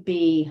might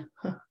be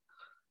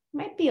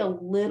a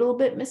little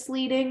bit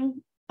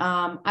misleading.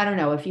 I don't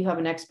know if you have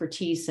an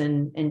expertise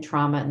in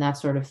trauma and that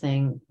sort of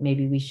thing,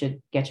 maybe we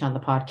should get you on the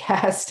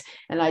podcast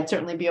and I'd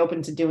certainly be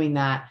open to doing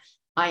that.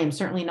 I am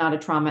certainly not a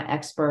trauma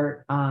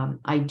expert.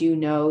 I do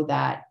know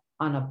that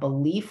on a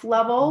belief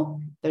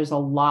level, there's a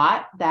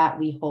lot that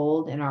we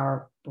hold in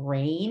our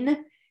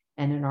brain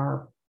and in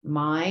our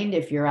mind.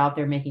 If you're out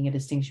there making a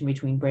distinction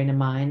between brain and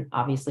mind,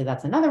 obviously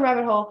that's another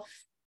rabbit hole.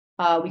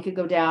 We could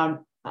go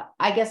down.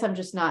 I guess I'm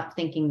just not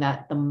thinking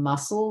that the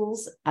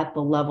muscles at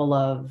the level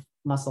of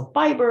muscle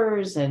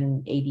fibers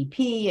and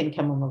ADP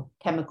and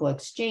chemical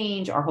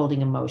exchange are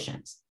holding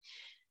emotions.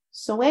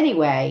 So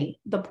anyway,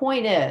 the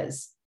point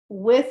is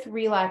with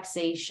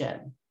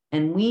relaxation,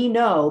 and we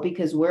know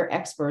because we're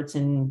experts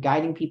in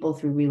guiding people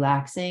through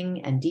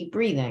relaxing and deep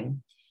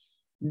breathing,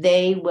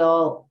 they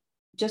will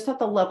just at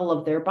the level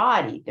of their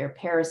body, their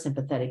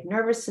parasympathetic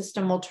nervous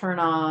system will turn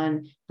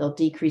on. They'll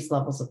decrease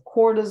levels of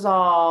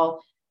cortisol,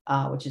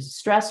 which is a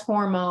stress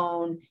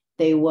hormone.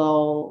 They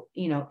will,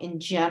 in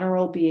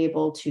general, be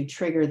able to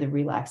trigger the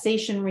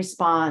relaxation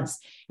response.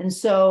 And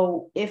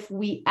so if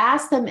we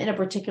ask them in a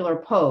particular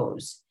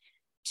pose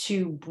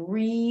to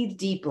breathe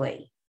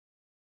deeply,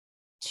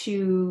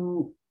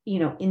 to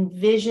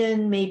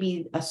envision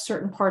maybe a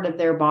certain part of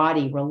their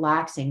body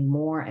relaxing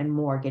more and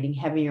more, getting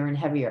heavier and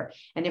heavier.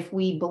 And if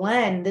we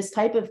blend this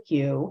type of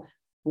cue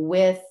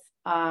with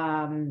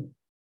a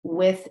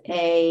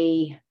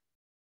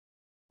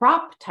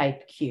prop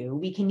type cue,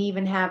 we can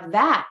even have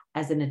that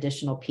as an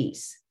additional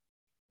piece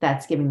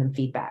that's giving them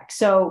feedback.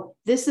 So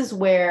this is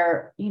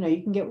where, you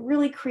can get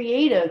really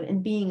creative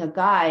in being a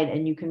guide,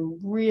 and you can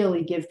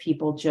really give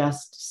people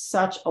just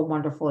such a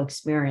wonderful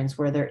experience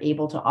where they're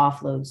able to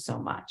offload so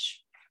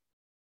much.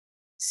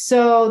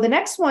 So the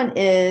next one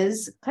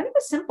is kind of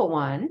a simple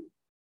one.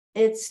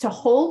 It's to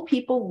hold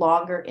people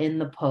longer in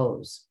the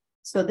pose.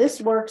 So this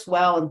works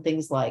well in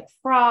things like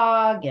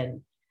frog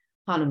and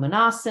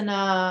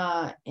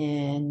Hanumanasana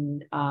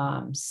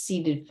and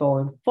seated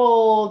forward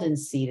fold and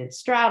seated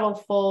straddle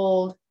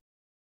fold.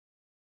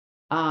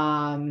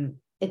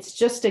 It's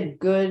just a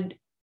good,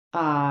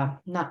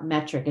 not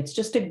metric, it's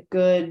just a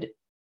good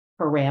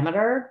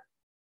parameter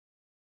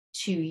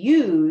to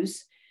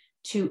use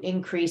to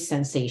increase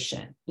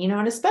sensation,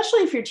 and especially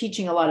if you're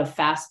teaching a lot of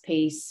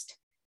fast-paced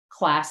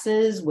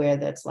classes where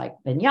that's like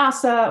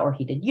vinyasa or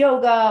heated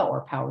yoga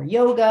or power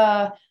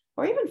yoga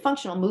or even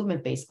functional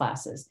movement-based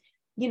classes,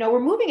 we're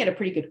moving at a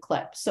pretty good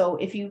clip. So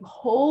if you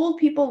hold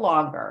people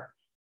longer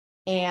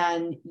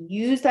and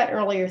use that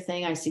earlier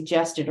thing I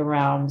suggested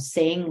around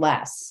saying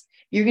less,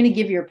 you're going to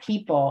give your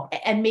people,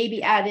 and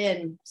maybe add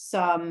in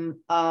some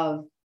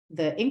of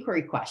the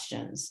inquiry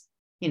questions.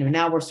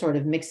 Now we're sort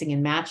of mixing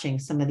and matching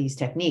some of these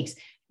techniques.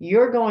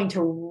 You're going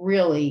to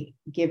really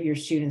give your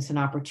students an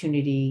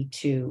opportunity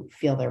to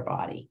feel their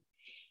body.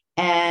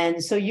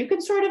 And so you can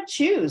sort of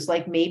choose,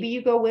 like maybe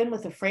you go in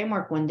with a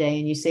framework one day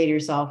and you say to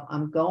yourself,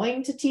 I'm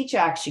going to teach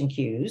action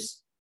cues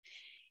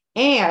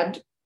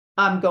and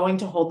I'm going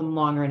to hold them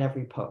longer in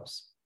every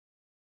pose.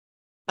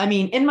 I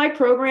mean, in my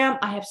program,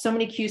 I have so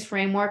many cues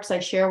frameworks I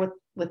share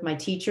with my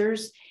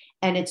teachers.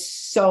 And it's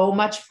so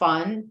much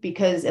fun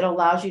because it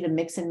allows you to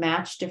mix and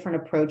match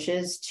different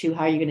approaches to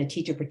how you're going to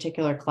teach a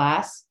particular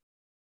class.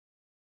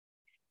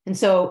 And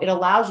so it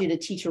allows you to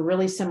teach a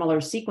really similar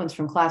sequence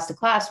from class to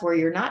class where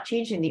you're not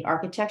changing the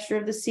architecture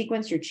of the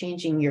sequence, you're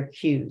changing your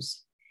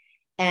cues.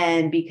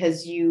 And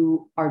because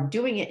you are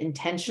doing it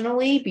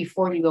intentionally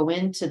before you go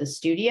into the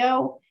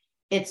studio,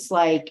 it's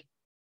like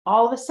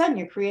all of a sudden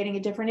you're creating a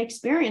different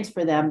experience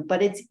for them,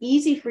 but it's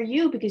easy for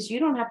you because you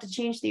don't have to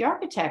change the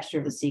architecture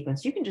of the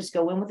sequence. You can just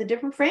go in with a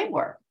different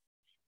framework.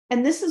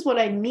 And this is what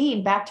I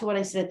mean, back to what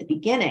I said at the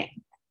beginning.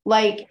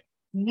 Like,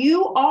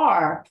 you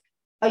are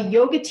a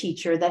yoga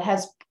teacher that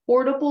has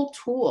portable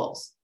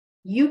tools.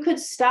 You could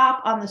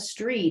stop on the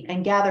street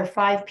and gather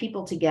 5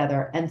 people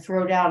together and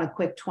throw down a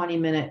quick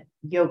 20-minute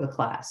yoga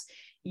class.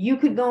 You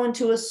could go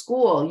into a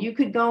school. You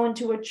could go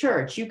into a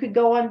church. You could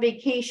go on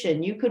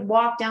vacation. You could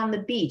walk down the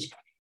beach.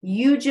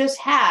 You just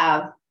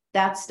have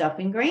that stuff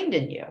ingrained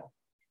in you.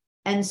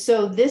 And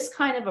so this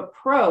kind of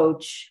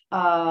approach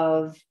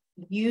of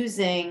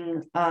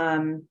using,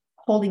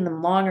 holding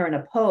them longer in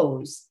a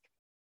pose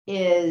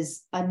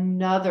is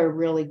another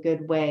really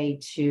good way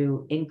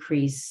to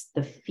increase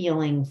the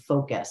feeling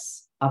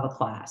focus of a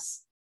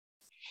class.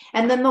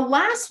 And then the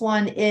last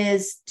one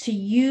is to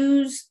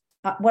use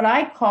what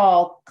I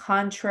call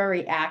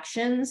contrary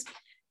actions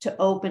to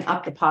open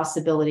up the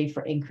possibility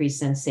for increased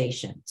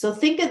sensation. So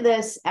think of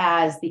this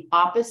as the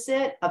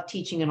opposite of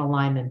teaching an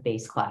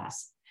alignment-based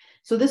class.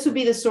 So this would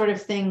be the sort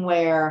of thing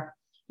where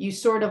you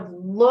sort of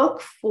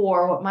look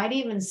for what might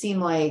even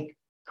seem like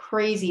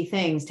crazy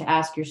things to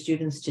ask your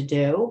students to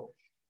do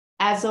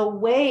as a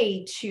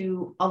way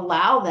to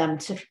allow them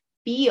to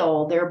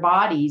feel their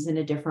bodies in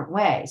a different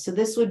way. So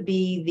this would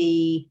be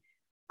the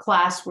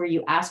class where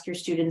you ask your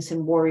students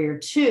in Warrior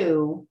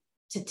 2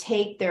 to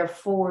take their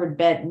forward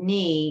bent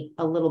knee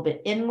a little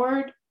bit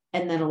inward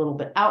and then a little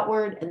bit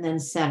outward and then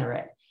center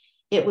it.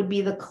 It would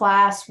be the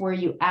class where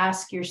you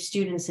ask your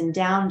students in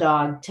Down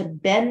Dog to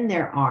bend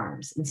their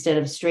arms instead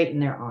of straighten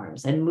their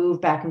arms and move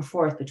back and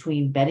forth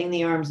between bending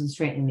the arms and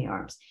straightening the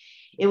arms.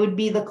 It would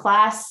be the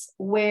class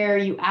where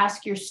you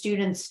ask your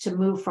students to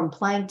move from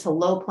plank to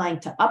low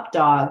plank to up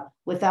dog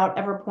without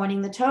ever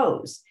pointing the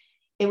toes.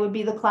 It would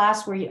be the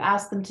class where you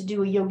ask them to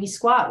do a yogi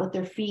squat with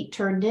their feet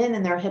turned in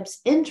and their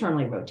hips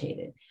internally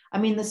rotated. I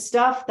mean, the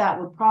stuff that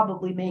would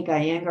probably make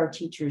Iyengar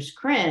teachers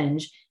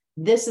cringe,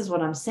 this is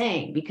what I'm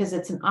saying, because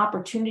it's an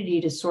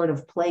opportunity to sort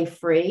of play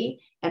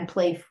free and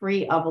play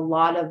free of a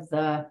lot of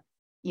the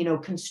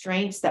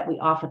constraints that we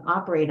often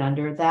operate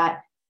under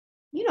that,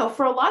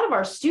 for a lot of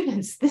our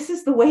students, this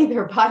is the way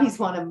their bodies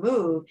want to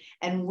move.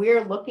 And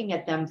we're looking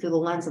at them through the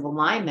lens of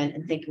alignment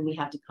and thinking we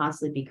have to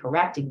constantly be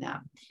correcting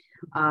them.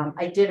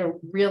 I did a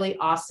really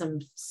awesome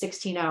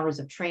 16 hours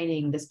of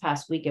training this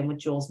past weekend with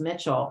Jules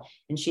Mitchell,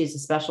 and she has a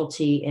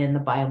specialty in the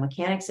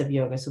biomechanics of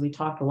yoga. So we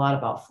talked a lot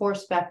about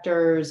force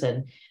vectors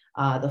and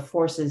the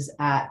forces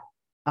at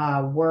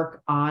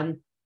work on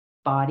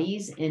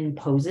bodies in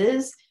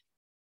poses.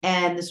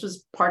 And this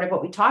was part of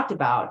what we talked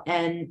about.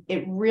 And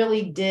it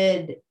really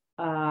did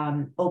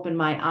open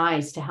my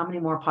eyes to how many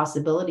more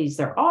possibilities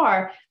there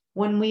are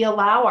when we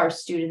allow our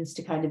students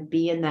to kind of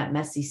be in that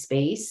messy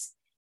space.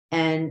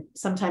 And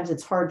sometimes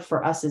it's hard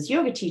for us as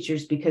yoga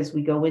teachers because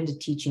we go into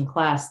teaching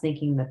class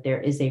thinking that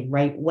there is a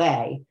right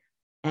way.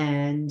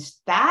 And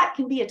that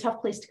can be a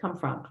tough place to come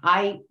from.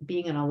 I,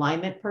 being an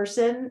alignment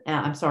person,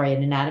 an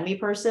anatomy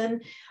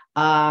person,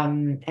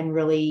 and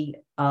really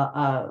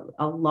a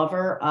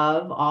lover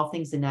of all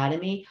things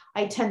anatomy,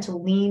 I tend to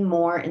lean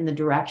more in the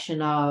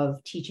direction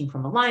of teaching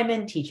from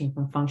alignment, teaching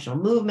from functional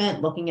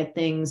movement, looking at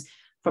things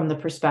from the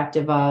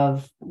perspective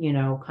of,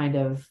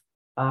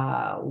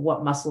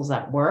 what muscles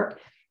at work.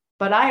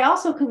 But I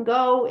also can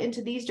go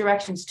into these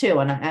directions too.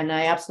 And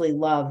I absolutely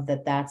love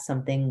that that's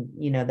something,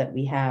 that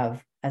we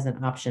have as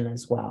an option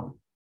as well.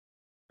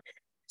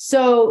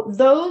 So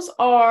those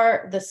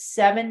are the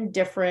 7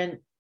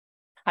 different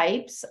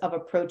types of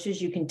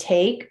approaches you can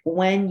take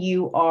when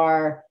you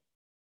are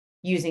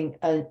using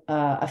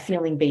a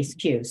feeling-based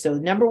cue. So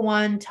number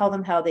 1, tell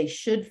them how they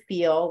should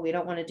feel. We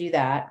don't want to do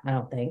that, I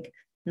don't think.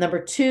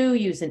 Number 2,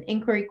 use an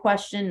inquiry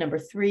question. Number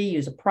 3,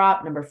 use a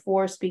prop. Number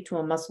 4, speak to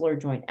a muscle or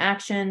joint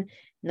action.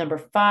 Number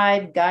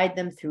 5, guide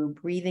them through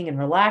breathing and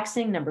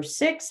relaxing. Number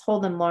 6,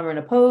 hold them longer in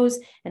a pose.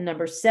 And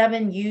number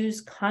 7,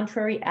 use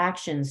contrary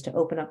actions to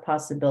open up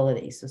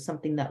possibilities. So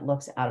something that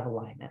looks out of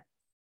alignment.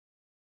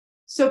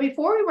 So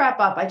before we wrap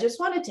up, I just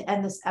wanted to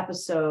end this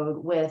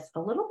episode with a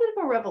little bit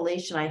of a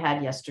revelation I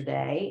had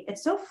yesterday.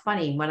 It's so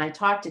funny when I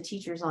talk to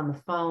teachers on the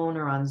phone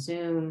or on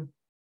Zoom,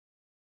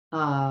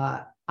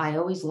 I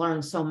always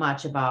learn so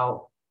much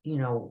about,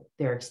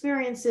 their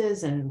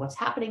experiences and what's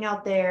happening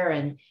out there.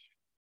 And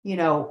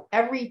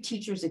every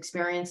teacher's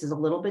experience is a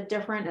little bit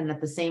different. And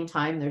at the same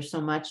time, there's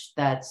so much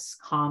that's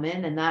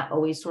common. And that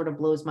always sort of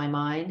blows my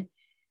mind.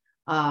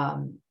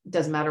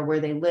 Doesn't matter where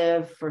they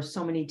live. For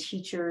so many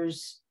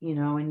teachers,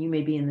 and you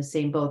may be in the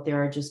same boat,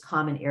 there are just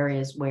common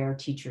areas where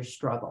teachers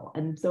struggle.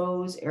 And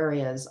those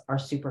areas are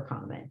super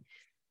common.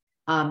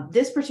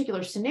 This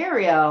particular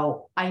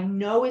scenario I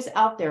know is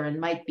out there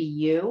and might be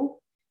you.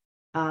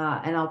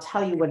 And I'll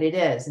tell you what it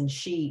is. And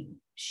she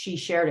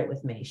shared it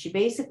with me. She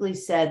basically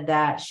said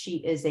that she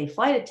is a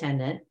flight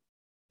attendant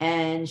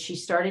and she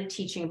started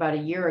teaching about a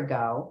year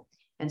ago.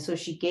 And so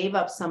she gave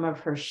up some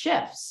of her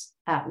shifts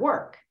at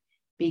work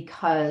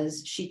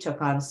because she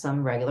took on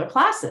some regular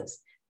classes.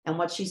 And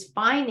what she's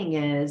finding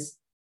is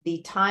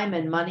the time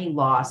and money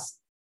loss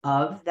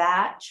of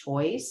that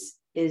choice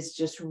is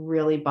just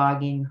really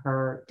bogging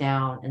her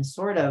down and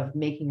sort of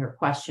making her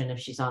question if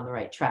she's on the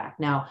right track.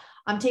 Now,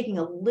 I'm taking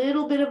a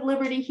little bit of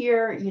liberty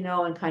here,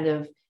 and kind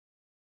of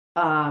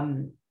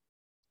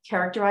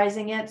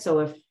characterizing it. So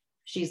if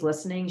she's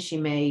listening, she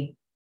may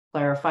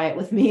clarify it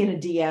with me in a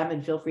DM,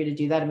 and feel free to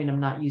do that. I mean, I'm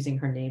not using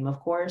her name, of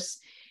course.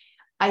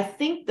 I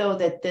think though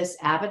that this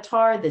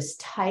avatar, this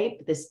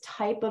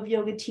type of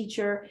yoga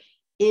teacher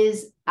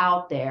is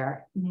out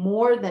there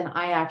more than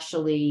I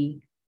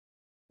actually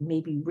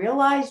maybe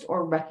realized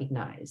or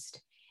recognized.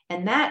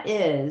 And that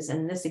is,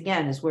 and this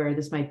again is where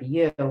this might be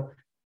you,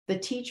 the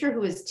teacher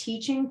who is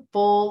teaching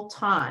full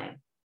time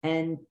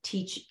and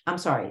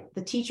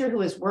the teacher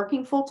who is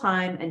working full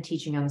time and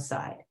teaching on the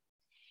side.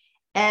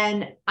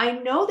 And I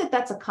know that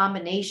that's a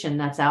combination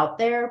that's out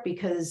there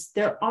because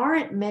there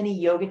aren't many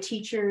yoga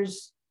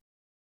teachers.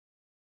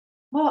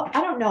 Well,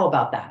 I don't know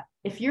about that.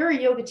 If you're a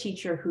yoga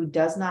teacher who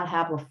does not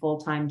have a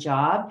full-time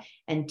job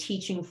and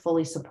teaching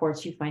fully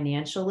supports you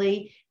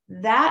financially,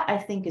 that I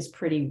think is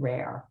pretty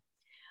rare.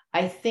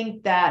 I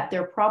think that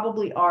there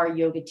probably are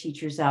yoga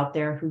teachers out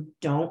there who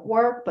don't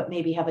work, but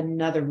maybe have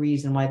another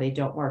reason why they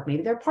don't work.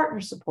 Maybe their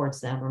partner supports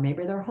them, or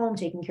maybe they're home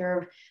taking care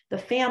of the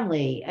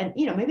family. And,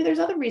 maybe there's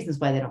other reasons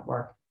why they don't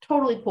work.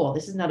 Totally cool.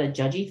 This is not a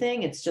judgy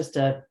thing. It's just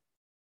a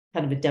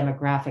kind of a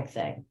demographic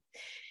thing.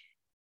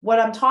 What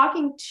I'm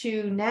talking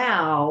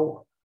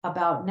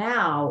about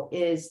now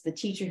is the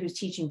teacher who's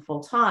teaching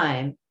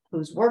full-time,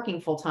 who's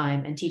working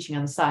full-time and teaching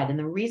on the side. And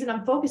the reason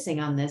I'm focusing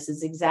on this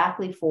is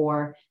exactly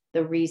for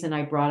the reason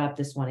I brought up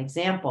this one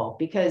example,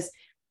 because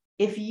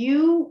if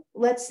you,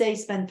 let's say,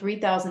 spend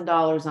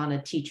 $3,000 on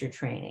a teacher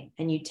training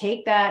and you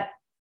take that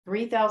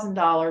 $3,000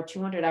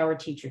 200-hour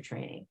teacher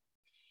training,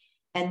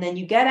 and then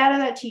you get out of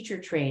that teacher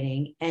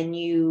training and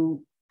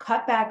you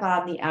cut back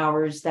on the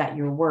hours that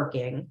you're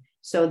working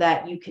so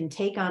that you can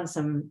take on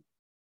some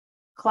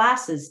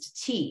classes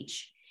to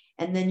teach,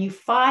 and then you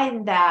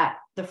find that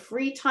the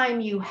free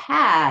time you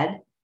had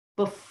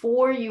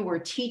before you were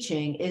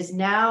teaching is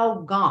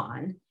now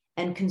gone,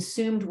 and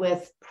consumed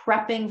with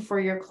prepping for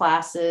your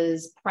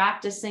classes,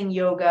 practicing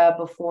yoga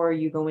before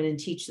you go in and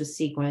teach the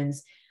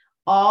sequence,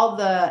 all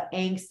the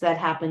angst that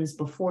happens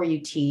before you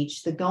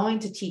teach, the going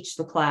to teach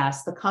the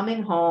class, the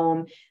coming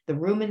home, the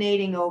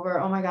ruminating over,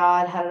 oh my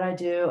God, how did I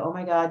do? Oh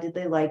my God, did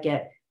they like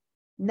it?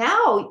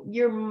 Now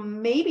you're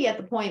maybe at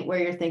the point where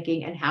you're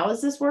thinking, and how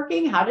is this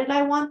working? How did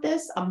I want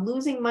this? I'm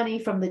losing money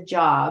from the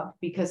job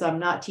because I'm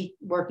not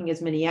working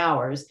as many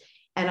hours.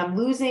 And I'm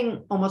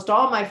losing almost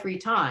all my free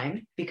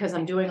time because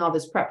I'm doing all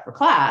this prep for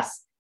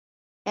class.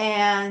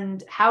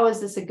 And how is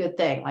this a good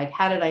thing? Like,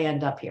 how did I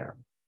end up here?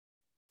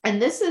 And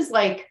this is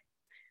like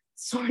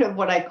sort of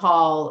what I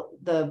call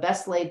the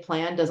best laid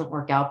plan doesn't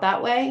work out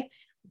that way.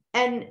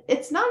 And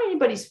it's not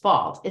anybody's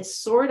fault. It's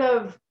sort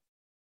of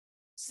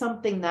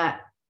something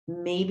that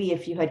maybe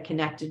if you had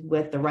connected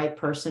with the right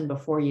person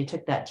before you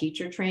took that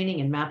teacher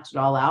training and mapped it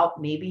all out,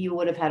 maybe you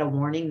would have had a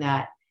warning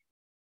that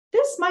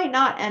this might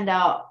not end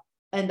up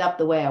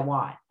the way I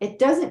want. It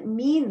doesn't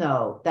mean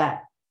though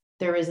that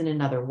there isn't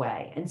another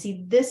way. And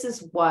see, this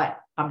is what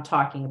I'm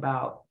talking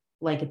about,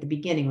 like at the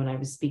beginning when I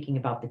was speaking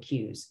about the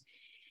cues.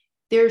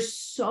 There's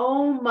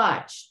so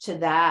much to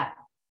that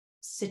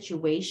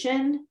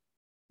situation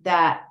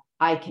that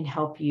I can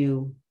help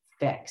you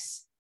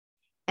fix.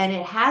 And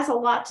it has a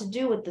lot to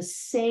do with the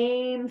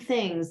same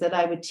things that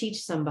I would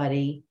teach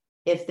somebody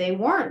if they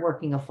weren't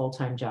working a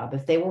full-time job,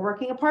 if they were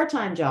working a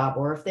part-time job,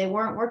 or if they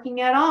weren't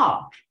working at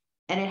all.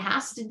 And it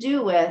has to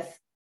do with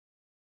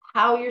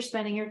how you're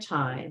spending your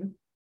time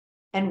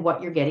and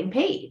what you're getting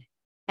paid.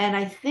 And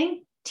I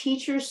think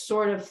teachers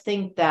sort of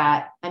think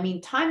that, I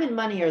mean, time and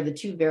money are the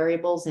two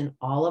variables in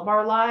all of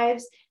our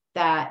lives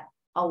that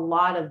a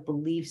lot of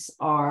beliefs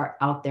are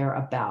out there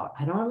about.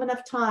 I don't have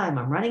enough time.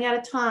 I'm running out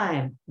of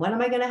time. When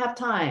am I going to have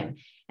time?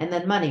 And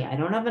then money. I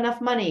don't have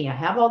enough money. I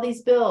have all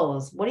these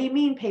bills. What do you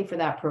mean pay for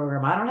that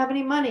program? I don't have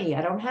any money.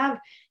 I don't have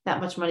that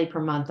much money per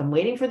month. I'm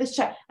waiting for this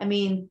check. I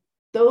mean,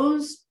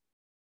 those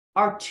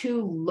are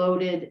two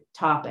loaded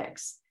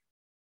topics.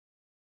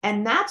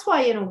 And that's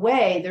why, in a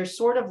way, they're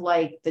sort of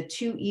like the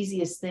two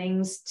easiest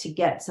things to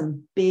get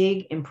some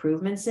big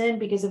improvements in,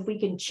 because if we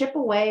can chip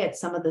away at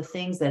some of the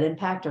things that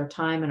impact our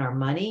time and our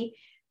money,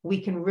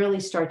 we can really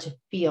start to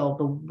feel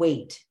the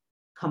weight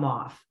come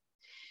off.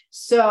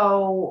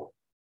 So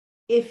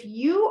if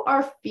you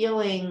are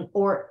feeling,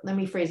 or let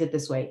me phrase it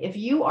this way, if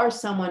you are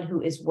someone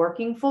who is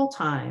working full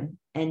time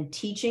and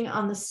teaching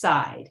on the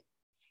side,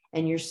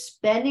 and you're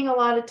spending a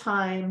lot of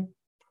time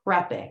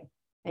prepping,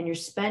 and you're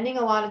spending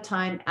a lot of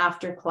time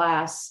after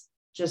class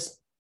just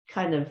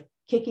kind of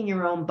kicking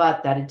your own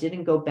butt that it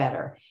didn't go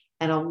better,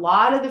 and a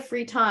lot of the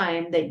free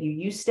time that you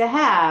used to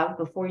have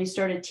before you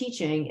started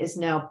teaching is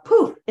now,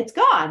 poof, it's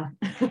gone.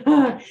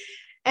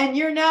 And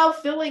you're now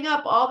filling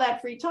up all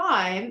that free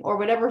time, or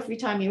whatever free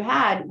time you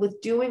had,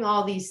 with doing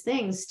all these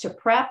things to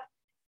prep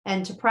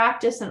and to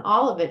practice and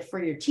all of it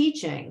for your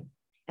teaching.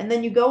 And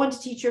then you go in to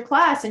teach your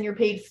class and you're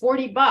paid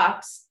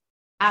 $40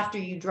 after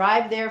you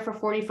drive there for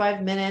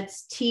 45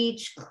 minutes,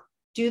 teach,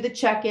 do the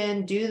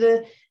check-in, do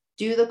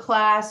the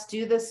class,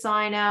 do the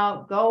sign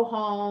out, go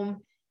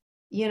home.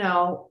 You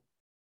know,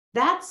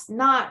 that's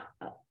not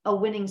a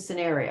winning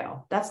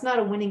scenario. That's not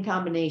a winning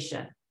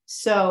combination.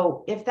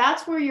 So if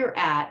that's where you're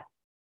at,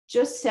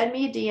 just send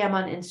me a DM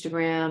on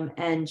Instagram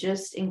and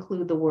just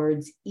include the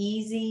words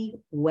easy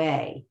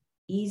way.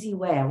 Easy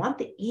way. I want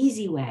the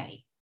easy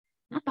way,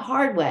 not the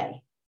hard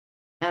way.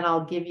 And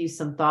I'll give you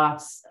some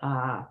thoughts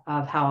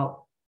of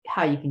how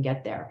you can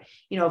get there.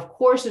 You know, of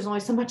course, there's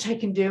only so much I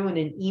can do in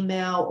an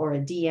email or a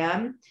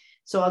DM.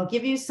 So I'll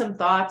give you some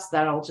thoughts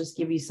that I'll just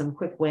give you some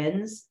quick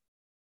wins.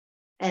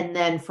 And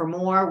then for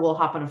more, we'll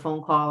hop on a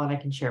phone call and I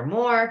can share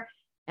more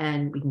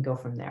and we can go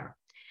from there.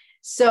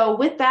 So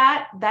with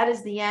that, that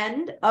is the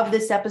end of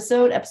this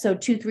episode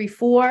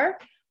 234.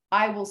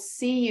 I will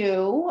see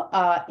you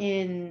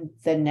in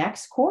the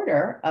next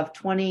quarter of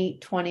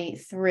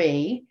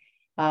 2023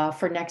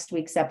 for next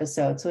week's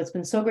episode. So it's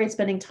been so great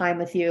spending time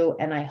with you,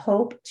 and I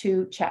hope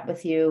to chat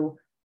with you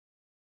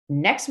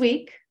next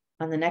week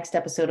on the next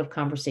episode of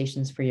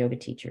Conversations for Yoga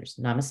Teachers.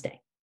 Namaste.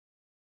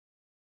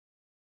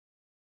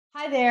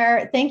 Hi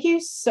there. Thank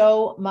you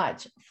so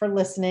much for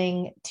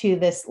listening to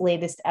this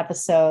latest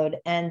episode.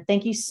 And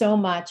thank you so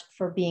much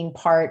for being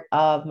part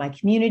of my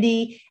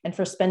community and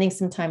for spending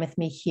some time with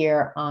me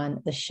here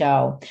on the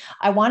show.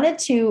 I wanted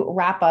to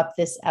wrap up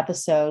this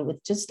episode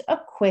with just a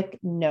quick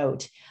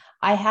note.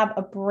 I have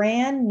a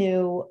brand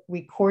new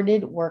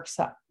recorded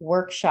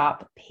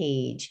workshop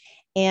page,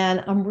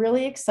 and I'm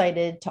really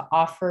excited to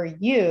offer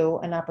you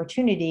an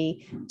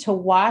opportunity to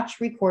watch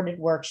recorded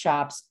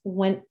workshops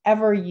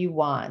whenever you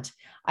want.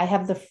 I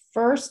have the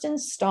first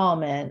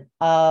installment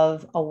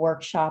of a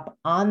workshop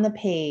on the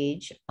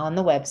page on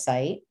the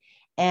website,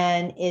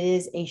 and it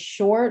is a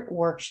short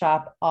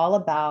workshop all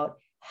about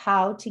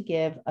how to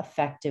give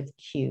effective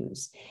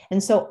cues.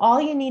 And so all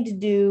you need to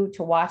do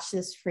to watch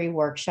this free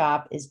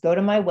workshop is go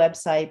to my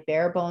website,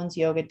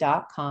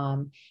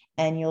 barebonesyoga.com,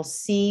 and you'll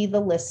see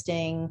the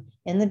listing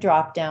in the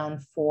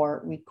dropdown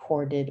for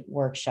recorded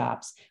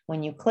workshops.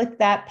 When you click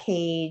that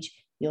page,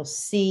 you'll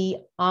see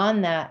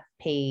on that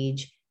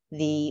page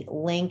the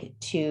link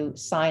to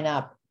sign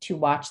up to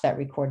watch that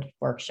recorded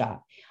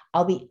workshop.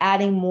 I'll be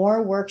adding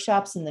more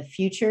workshops in the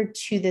future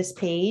to this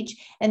page,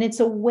 and it's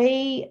a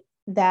way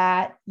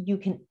that you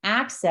can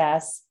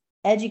access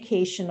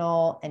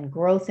educational and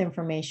growth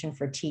information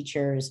for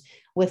teachers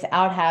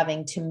without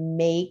having to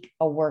make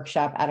a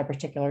workshop at a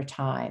particular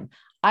time.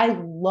 I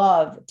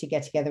love to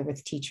get together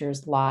with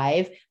teachers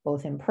live,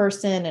 both in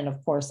person and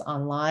of course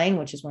online,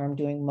 which is where I'm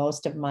doing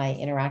most of my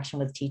interaction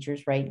with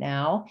teachers right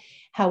now.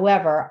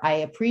 However, I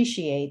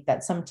appreciate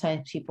that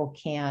sometimes people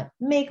can't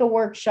make a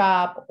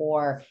workshop,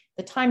 or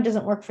the time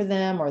doesn't work for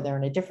them, or they're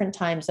in a different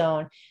time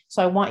zone.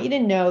 So I want you to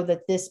know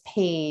that this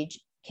page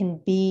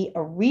can be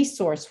a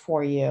resource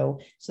for you,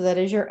 so that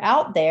as you're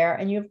out there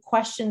and you have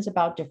questions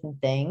about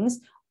different things,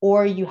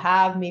 or you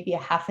have maybe a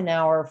half an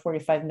hour,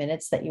 45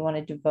 minutes that you want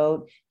to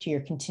devote to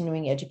your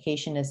continuing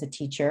education as a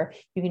teacher,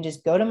 you can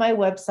just go to my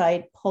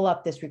website, pull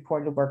up this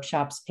recorded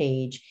workshops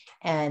page,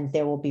 and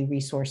there will be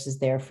resources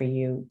there for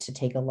you to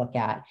take a look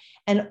at.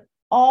 And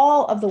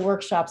all of the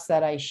workshops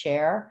that I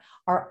share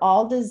are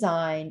all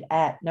designed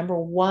at, number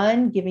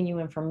one, giving you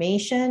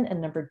information,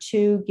 and number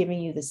two, giving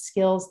you the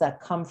skills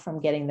that come from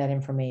getting that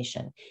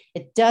information.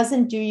 It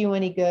doesn't do you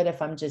any good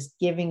if I'm just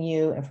giving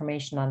you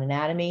information on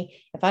anatomy.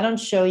 If I don't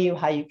show you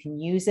how you can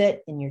use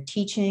it in your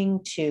teaching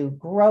to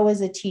grow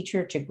as a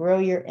teacher, to grow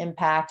your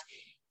impact,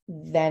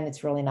 then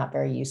it's really not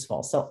very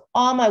useful. So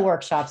all my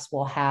workshops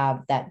will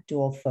have that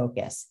dual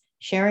focus: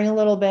 sharing a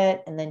little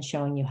bit and then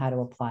showing you how to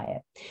apply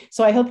it.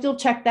 So I hope you'll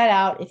check that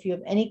out. If you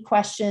have any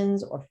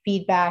questions or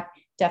feedback,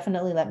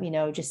 definitely let me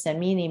know. Just send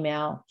me an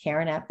email,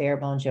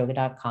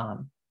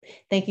 Karen@barebonesyoga.com.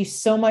 Thank you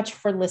so much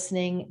for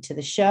listening to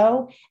the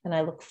show, and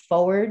I look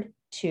forward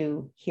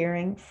to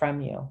hearing from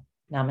you.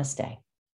 Namaste.